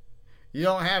 Right. You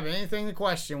don't have anything to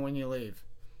question when you leave.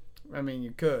 I mean,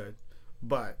 you could,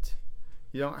 but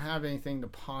you don't have anything to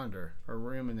ponder or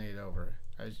ruminate over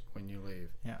when you leave.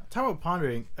 Yeah. Talk about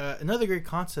pondering. Another great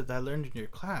concept that I learned in your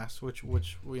class, which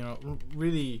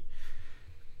really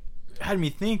had me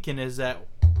thinking, is that,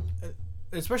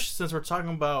 especially since we're talking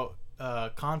about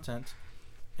content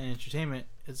and entertainment,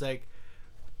 it's like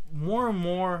more and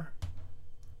more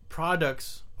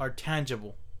products are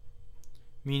tangible.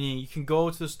 Meaning you can go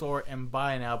to the store and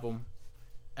buy an album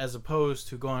as opposed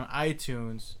to going on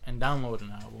iTunes and download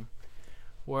an album,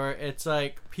 where it's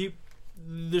like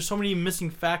there's so many missing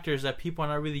factors that people are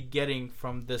not really getting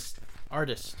from this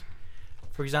artist.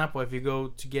 For example, if you go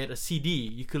to get a CD,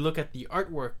 you could look at the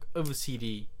artwork of a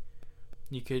CD.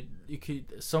 You could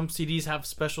some CDs have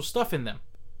special stuff in them,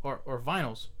 or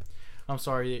vinyls. I'm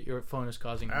sorry that your phone is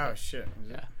causing. Oh shit!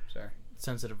 Yeah, sorry.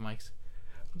 Sensitive mics.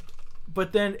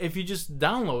 But then if you just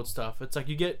download stuff, it's like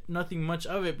you get nothing much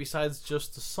of it besides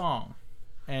just the song,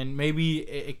 and maybe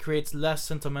it creates less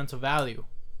sentimental value.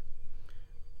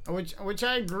 Which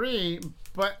I agree,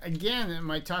 but again,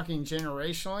 am I talking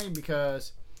generationally?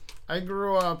 Because I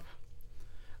grew up.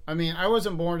 I mean, I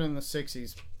wasn't born in the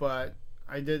 '60s, but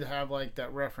I did have like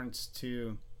that reference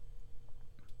to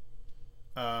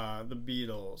the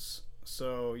Beatles.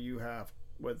 So you have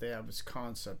what they have is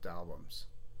concept albums.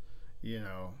 You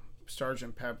know,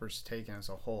 Sgt. Pepper's taken as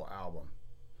a whole album.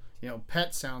 You know,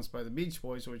 Pet Sounds by the Beach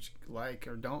Boys, which like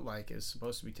or don't like, is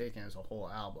supposed to be taken as a whole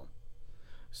album.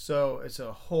 So it's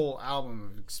a whole album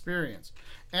of experience,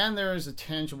 and there is a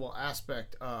tangible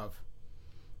aspect of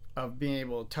being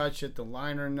able to touch it, the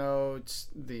liner notes,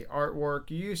 the artwork.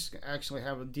 You used to actually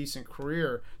have a decent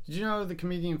career. Did you know who the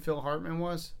comedian Phil Hartman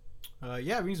was?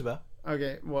 Yeah, it rings a bell.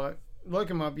 Okay, well, look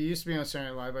him up. He used to be on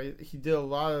Saturday Night Live. He did a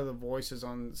lot of the voices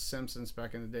on The Simpsons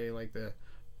back in the day, like the,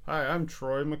 "Hi, I'm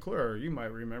Troy McClure. You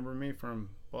might remember me from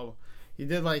blah, blah." He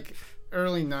did like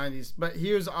early 90s, but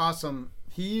he was awesome.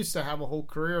 He used to have a whole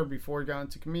career before he got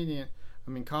into comedy,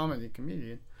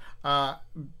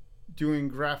 doing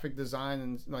graphic design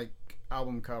and like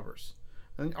album covers.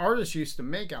 And artists used to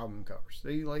make album covers.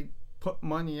 They like put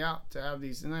money out to have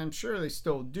these, and I'm sure they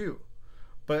still do.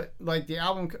 But like the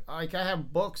album, like I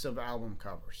have books of album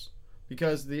covers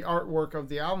because the artwork of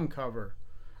the album cover.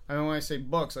 I mean, when I say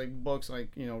books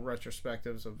like you know,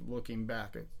 retrospectives of looking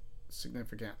back at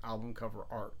significant album cover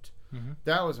art. Mm-hmm.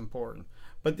 That was important.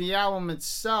 But the album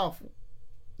itself,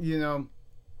 you know,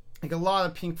 like a lot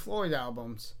of Pink Floyd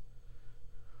albums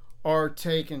are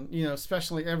taken, you know,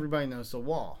 especially everybody knows The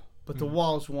Wall. But The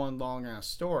Wall is one long ass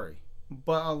story.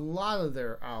 But a lot of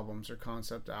their albums are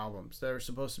concept albums that are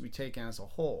supposed to be taken as a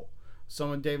whole.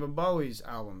 Some of David Bowie's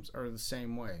albums are the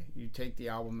same way. You take the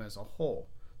album as a whole.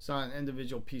 It's not an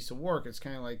individual piece of work. It's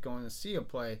kind of like going to see a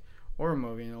play or a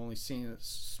movie and only seeing a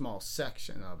small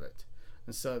section of it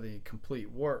instead of the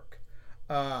complete work.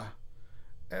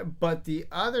 But the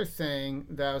other thing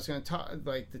that I was going to talk,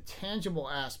 like the tangible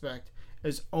aspect,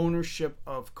 is ownership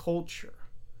of culture.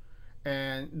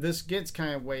 And this gets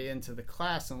kind of way into the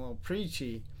class and a little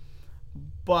preachy,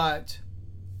 but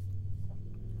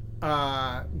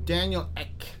Daniel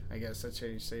Ek, I guess that's how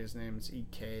you say his name, it's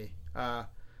E-K.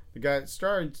 The guy that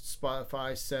started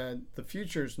Spotify said the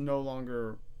future is no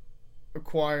longer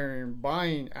acquiring and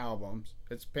buying albums,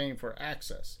 it's paying for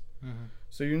access. Mm-hmm.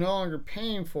 So you're no longer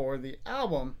paying for the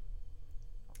album,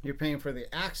 you're paying for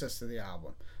the access to the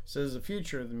album. So there's the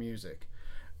future of the music.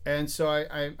 And so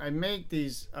I make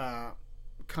these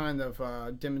kind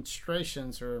of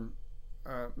demonstrations or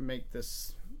make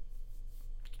this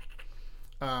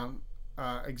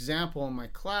example in my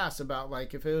class about,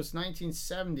 like, if it was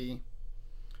 1970,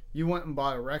 you went and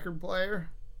bought a record player,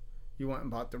 you went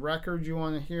and bought the record you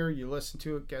want to hear, you listen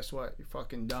to it, guess what? You're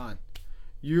fucking done.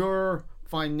 Your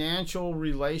financial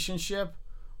relationship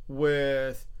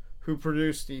with who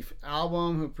produced the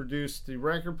album, who produced the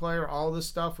record player, all this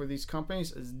stuff with these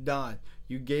companies is done.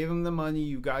 You gave them the money,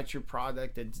 you got your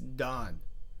product, it's done.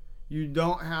 You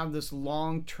don't have this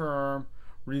long-term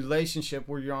relationship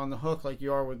where you're on the hook like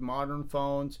you are with modern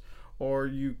phones, or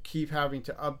you keep having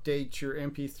to update your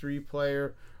MP3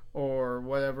 player or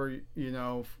whatever, you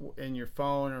know, in your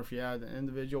phone, or if you had an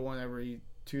individual one every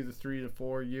 2 to 3 to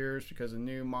 4 years because a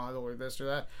new model or this or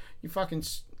that. You fucking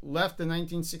left the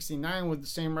 1969 with the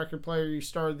same record player you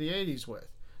started the 80s with.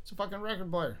 It's a fucking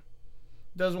record player.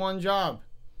 Does one job.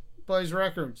 Plays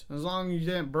records. As long as you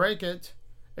didn't break it,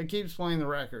 it keeps playing the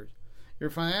record. Your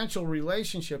financial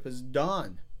relationship is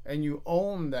done, and you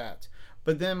own that.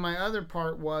 But then my other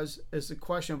part is the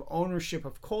question of ownership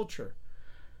of culture.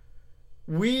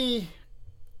 We,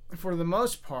 for the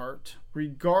most part,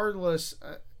 regardless,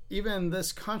 even in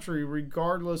this country,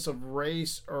 regardless of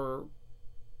race or,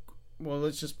 well,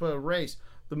 let's just put a race,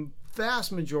 the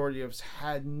vast majority of us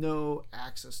had no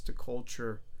access to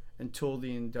culture until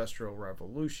the Industrial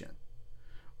Revolution.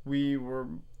 We were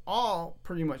all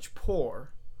pretty much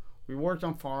poor. We worked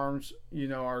on farms. You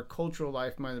know, our cultural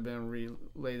life might have been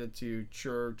related to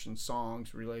church and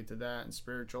songs related to that and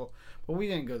spiritual. But we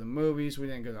didn't go to movies. We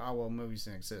didn't go to, movies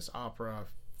didn't exist. Opera,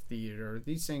 theater.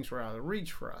 These things were out of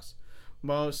reach for us.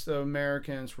 Most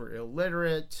Americans were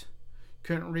illiterate.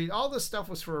 couldn't read. All this stuff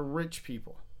was for rich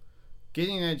people.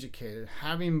 Getting educated,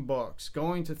 having books,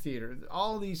 going to theater.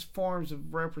 All these forms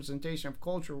of representation of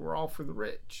culture were all for the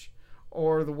rich,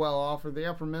 or the well-off, or the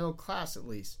upper middle class at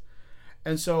least.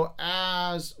 And so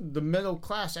as the middle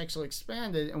class actually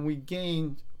expanded and we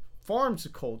gained forms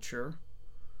of culture,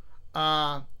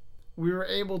 we were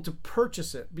able to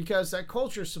purchase it because that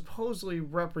culture supposedly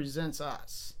represents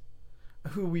us,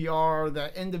 who we are,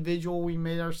 that individual we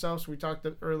made ourselves. We talked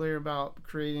earlier about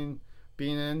being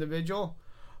an individual.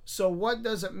 So what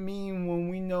does it mean when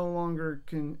we no longer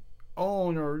can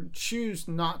own or choose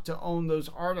not to own those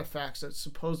artifacts that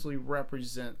supposedly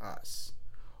represent us?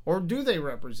 Or do they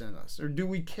represent us? Or do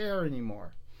we care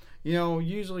anymore? You know,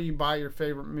 usually you buy your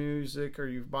favorite music, or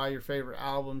you buy your favorite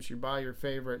albums, you buy your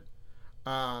favorite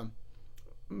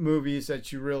movies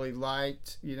that you really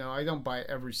liked. You know, I don't buy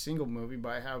every single movie, but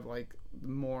I have like the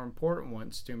more important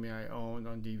ones to me I own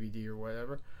on DVD or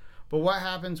whatever. But what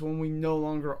happens when we no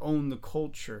longer own the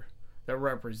culture that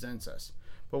represents us,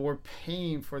 but we're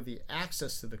paying for the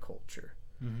access to the culture?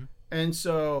 Mm-hmm. And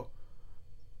so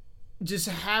just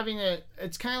having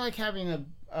it's kind of like having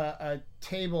a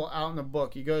table out in a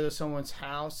book. You go to someone's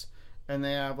house and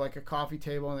they have like a coffee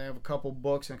table and they have a couple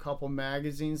books and a couple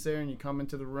magazines there, and you come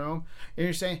into the room and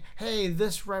you're saying, hey,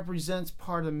 this represents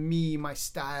part of me, my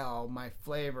style, my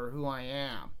flavor, who I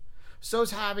am. So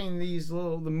it's having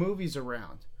the movies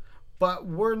around. But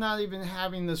we're not even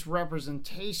having this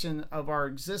representation of our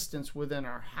existence within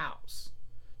our house.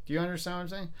 Do you understand what I'm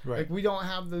saying? Right. Like, we don't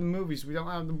have the movies. We don't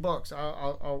have the books.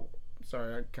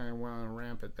 Sorry, I kind of went on a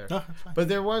rampant there. No, that's fine. But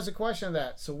there was a question of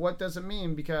that. So what does it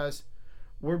mean? Because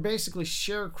we're basically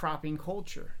sharecropping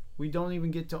culture. We don't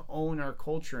even get to own our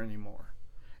culture anymore,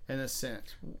 in a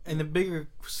sense. And the bigger,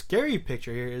 scary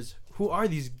picture here is, who are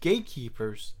these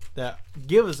gatekeepers that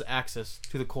give us access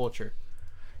to the culture?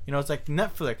 You know, it's like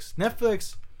Netflix.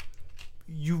 Netflix,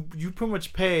 you pretty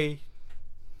much pay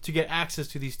to get access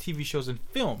to these TV shows and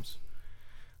films.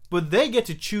 But they get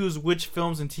to choose which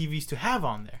films and TVs to have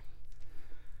on there.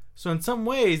 So in some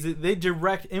ways, they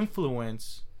direct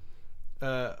influence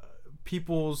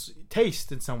people's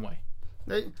taste in some way.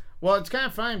 Well, it's kind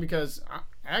of funny because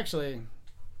actually,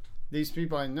 these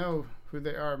people, I know who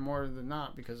they are more than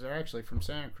not, because they're actually from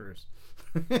Santa Cruz.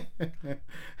 The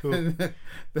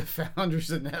founders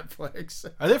of Netflix.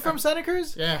 Are they from Santa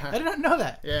Cruz? Yeah. I did not know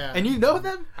that. Yeah. And you know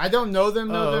them? I don't know them,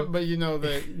 but you know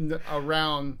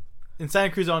around. In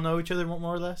Santa Cruz, all know each other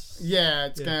more or less? Yeah,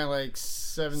 it's kind of like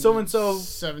 7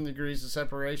 degrees of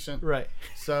separation. Right.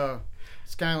 So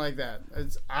it's kind of like that.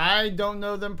 I don't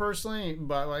know them personally,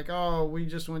 but like, oh, we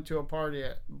just went to a party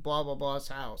at blah, blah, blah's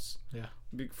house. Yeah.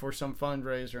 For some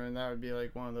fundraiser, and that would be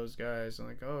like one of those guys. And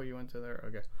like, oh, you went to there?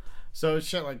 Okay. So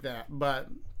shit like that. But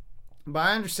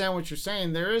I understand what you're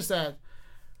saying. There is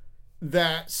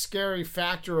that scary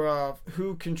factor of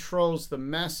who controls the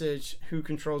message, who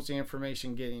controls the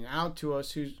information getting out to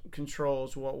us, who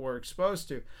controls what we're exposed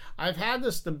to. I've had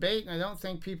this debate, and I don't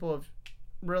think people have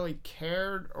really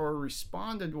cared or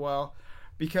responded well,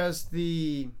 because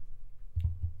the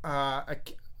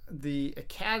Academy,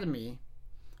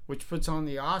 which puts on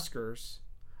the Oscars,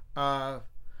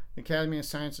 the Academy of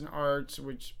Science and Arts,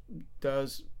 which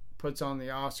puts on the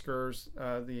Oscars,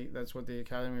 that's what the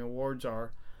Academy Awards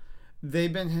are.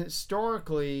 They've been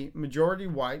historically majority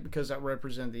white, because that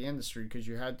represented the industry, because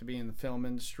you had to be in the film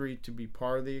industry to be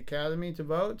part of the Academy to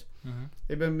vote. Mm-hmm.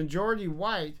 They've been majority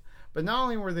white, but not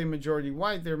only were they majority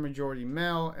white, they're majority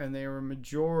male, and they were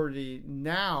majority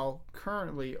now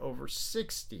currently over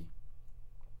 60.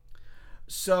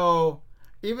 So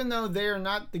even though they are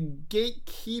not the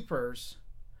gatekeepers,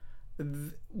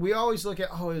 we always look at,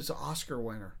 oh, it's an Oscar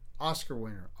winner,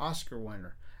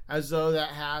 as though that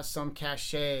has some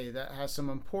cachet, that has some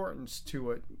importance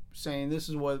to it, saying this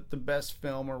is what the best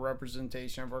film or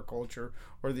representation of our culture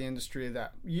or the industry of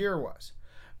that year was.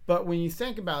 But when you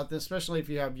think about this, especially if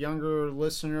you have younger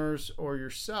listeners or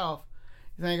yourself,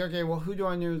 you think, okay, well, who do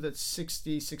I know that's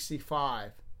 60,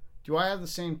 65? Do I have the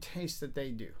same taste that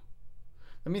they do?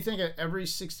 Let me think of every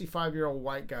 65-year-old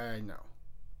white guy I know.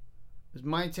 Is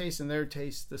my taste and their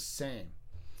taste the same?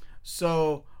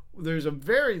 So there's a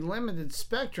very limited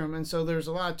spectrum, and so there's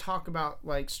a lot of talk about,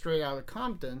 like, Straight Outta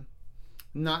Compton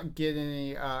not getting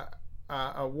any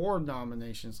award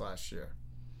nominations last year.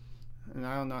 And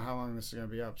I don't know how long this is going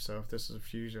to be up, so if this is a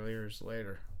few years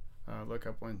later, look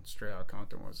up when Straight Outta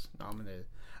Compton was nominated.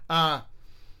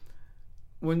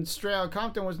 When Straight Outta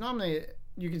Compton was nominated,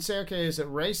 you can say, okay, is it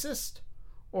racist,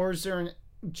 or is there a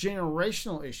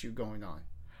generational issue going on?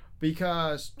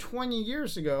 Because 20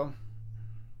 years ago,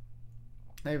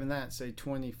 even that, say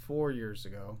 24 years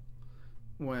ago,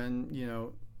 when,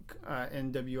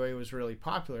 NWA was really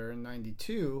popular in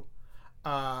 '92,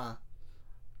 a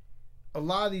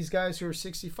lot of these guys who were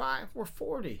 65 were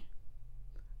 40.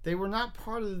 They were not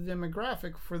part of the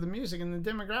demographic for the music, and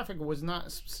the demographic was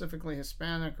not specifically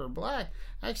Hispanic or black.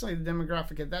 Actually, the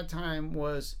demographic at that time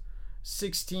was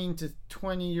 16 to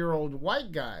 20-year-old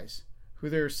white guys who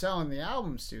they were selling the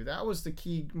albums to. That was the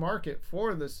key market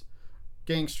for this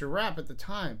gangster rap at the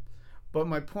time. But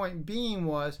my point being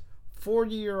was,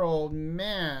 40-year-old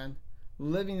man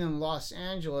living in Los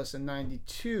Angeles in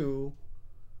 '92,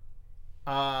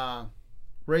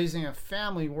 raising a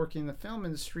family, working in the film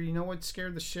industry, you know what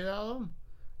scared the shit out of him?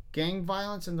 Gang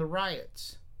violence and the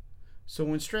riots. So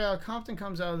when Straight Outta Compton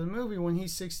comes out of the movie when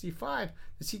he's 65,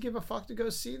 does he give a fuck to go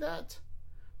see that?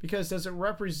 Because does it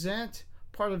represent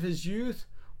part of his youth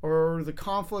or the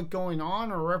conflict going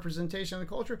on or representation of the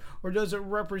culture? Or does it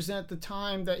represent the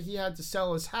time that he had to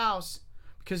sell his house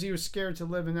because he was scared to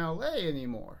live in LA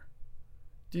anymore?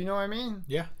 Do you know what I mean?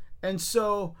 Yeah. And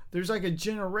so there's like a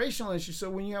generational issue. So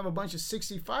when you have a bunch of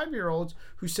 65-year-olds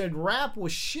who said rap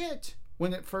was shit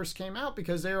when it first came out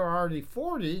because they were already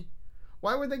 40,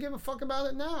 why would they give a fuck about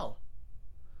it now?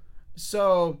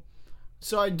 So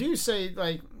I do say,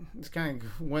 like, this kind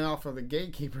of went off of the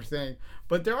gatekeeper thing,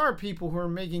 but there are people who are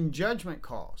making judgment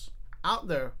calls out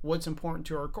there, what's important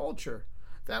to our culture,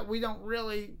 that we don't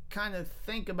really kind of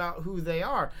think about who they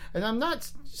are. And I'm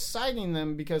not citing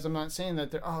them because I'm not saying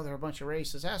that they're a bunch of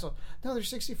racist assholes. No, they're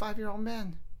 65-year-old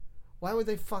men. Why would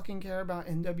they fucking care about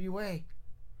NWA?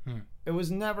 It was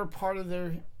never part of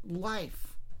their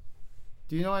life.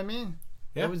 Do you know what I mean?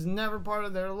 Yeah. It was never part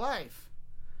of their life.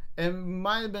 And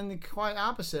might have been the quite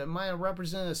opposite. It might have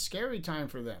represented a scary time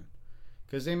for them.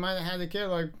 Because they might have had a kid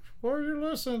like, what are you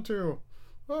listening to?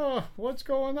 Oh, what's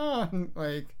going on?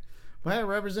 Like, might have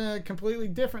represented a completely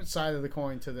different side of the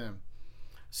coin to them.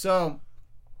 So,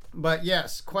 but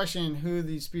yes, questioning who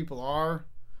these people are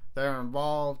that are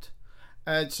involved.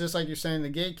 It's just like you're saying, the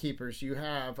gatekeepers. You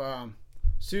have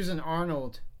Susan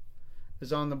Arnold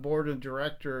is on the board of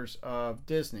directors of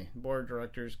Disney. The board of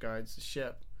directors guides the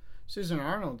ship. Susan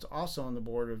Arnold's also on the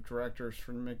board of directors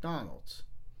for McDonald's.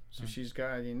 So she's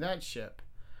guiding that ship.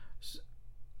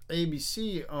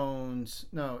 NBC owns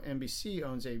ABC.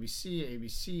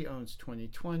 ABC owns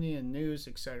 2020 and News,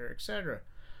 etc., etc.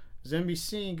 Is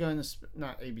NBC going to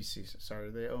not ABC? Sorry,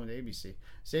 they own ABC.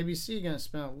 Is ABC going to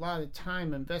spend a lot of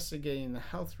time investigating the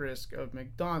health risk of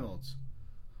McDonald's?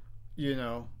 You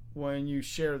know, when you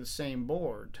share the same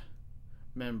board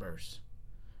members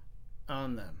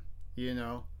on them, you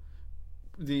know,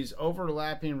 these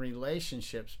overlapping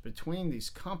relationships between these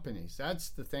companies. That's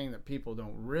the thing that people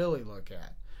don't really look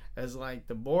at. As like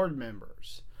the board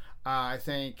members, I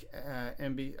think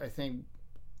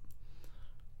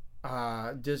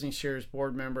Disney shares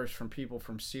board members from people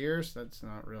from Sears. That's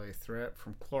not really a threat.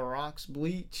 From Clorox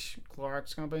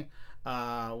company,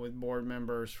 with board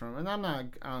members from. And I'm not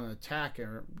on an attack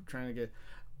or trying to get,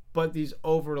 but these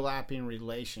overlapping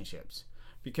relationships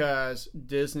because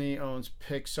Disney owns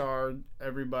Pixar,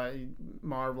 everybody,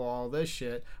 Marvel, all this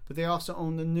shit, but they also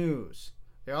own the news.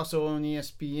 They also own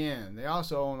ESPN. They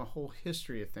also own a whole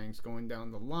history of things going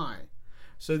down the line.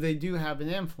 So they do have an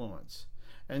influence.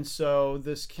 And so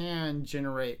this can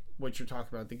generate what you're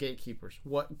talking about, the gatekeepers,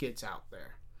 what gets out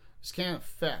there. This can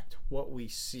affect what we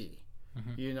see.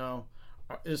 Mm-hmm. You know,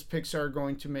 is Pixar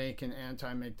going to make an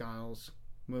anti-McDonald's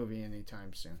movie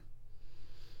anytime soon?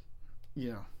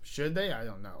 You know, should they? I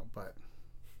don't know. But,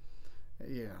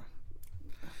 you know.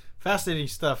 Fascinating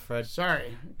stuff, Fred.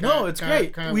 Sorry. No, it's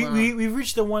great. We've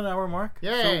reached the 1 hour mark.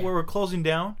 Yeah. So we're closing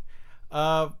down.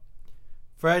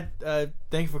 Fred,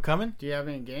 thank you for coming. Do you have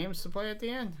any games to play at the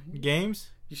end?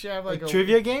 Games? You should have like a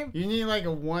trivia game? You need like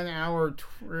a 1 hour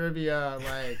trivia,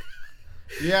 like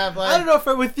you have like I don't know,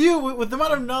 Fred, with you, with the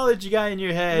amount of knowledge you got in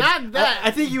your head. Not that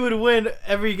I think you would win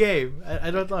every game. I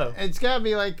don't know. It's gotta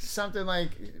be like something like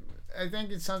I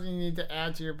think it's something you need to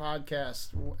add to your podcast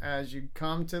as you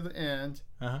come to the end.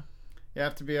 Uh-huh. You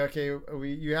have to be okay.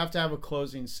 You have to have a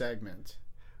closing segment.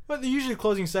 But they're usually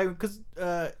closing segment because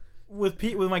with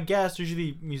my guests,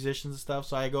 usually musicians and stuff.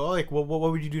 So I go, like, what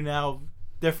would you do now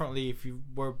differently if you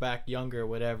were back younger or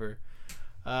whatever?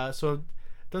 So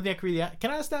don't think I can really.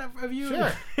 Can I ask that of you?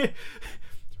 Sure.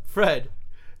 Fred,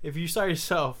 if you saw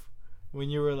yourself when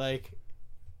you were like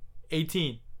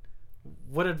 18,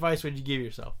 what advice would you give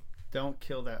yourself? Don't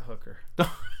kill that hooker.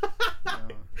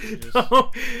 Not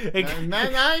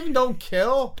even don't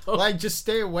kill. Like, just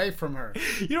stay away from her.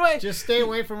 You know what? Just stay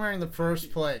away from her in the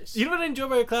first place. You know what I enjoy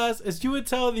about your class is you would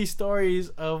tell these stories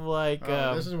of like.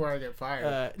 This is where I get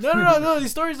fired. No.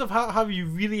 These stories of how you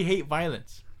really hate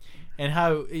violence, and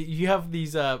how you have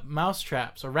these mouse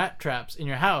traps or rat traps in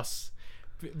your house.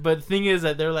 But the thing is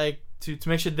that they're like to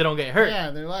make sure they don't get hurt. Yeah,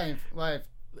 they're live.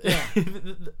 Yeah.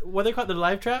 What they call it, the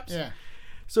live traps? Yeah.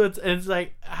 So it's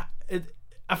like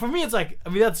for me it's like, I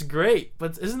mean, that's great,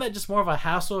 but isn't that just more of a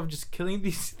hassle of just killing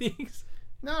these things?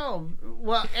 No,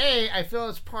 well, I feel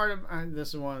it's part of.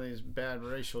 This is one of these bad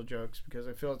racial jokes because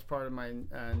I feel it's part of my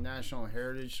national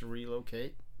heritage to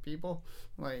relocate people.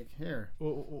 Like, here.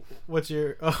 What's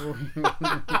your kind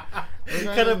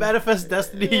of manifest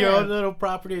destiny? Your own little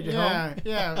property at your home.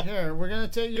 Yeah. Here, we're gonna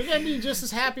take. You're gonna be just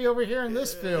as happy over here in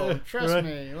this field. Trust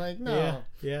me. Like, no,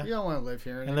 you don't want to live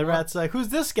here anymore. And the rat's like, who's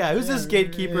this guy? Who's this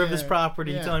gatekeeper of this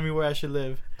property telling me where I should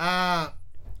live?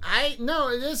 No,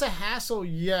 it is a hassle,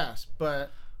 yes,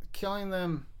 but killing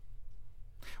them.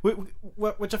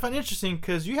 Which I find interesting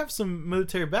because you have some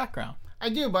military background. I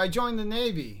do, but I joined the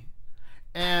Navy,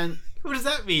 and what does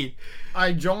that mean?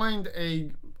 I joined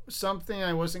something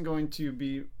I wasn't going to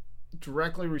be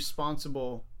directly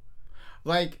responsible.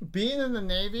 Like being in the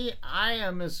Navy, I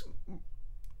am as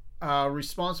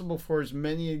responsible for as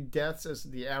many deaths as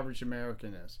the average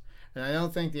American is. And I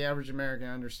don't think the average American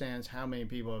understands how many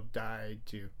people have died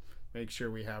to make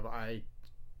sure we have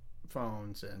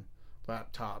iPhones and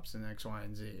laptops and X, Y,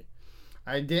 and Z.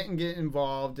 I didn't get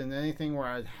involved in anything where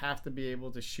I'd have to be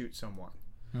able to shoot someone.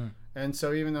 And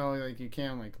so even though like you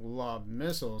can like lob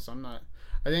missiles, I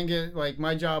didn't get like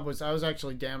my job was I was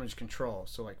actually damage control.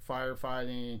 So like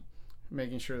firefighting,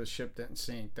 making sure the ship didn't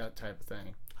sink, that type of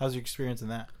thing. How's your experience in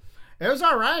that? It was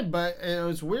all right, but it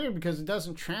was weird because it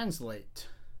doesn't translate.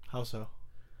 How so?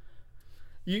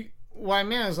 What I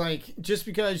mean is like just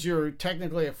because you're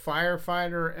technically a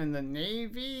firefighter in the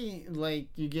Navy, like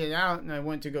you get out and I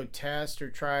went to go test or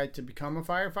try to become a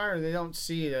firefighter, they don't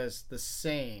see it as the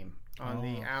same on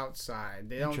the outside.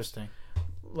 They don't. Interesting.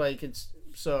 Like it's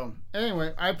so.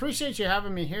 Anyway, I appreciate you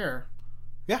having me here.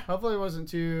 Yeah. Hopefully it wasn't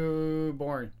too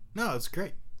boring. No, it's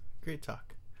great. Great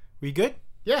talk. We good?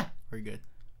 Yeah. We're good.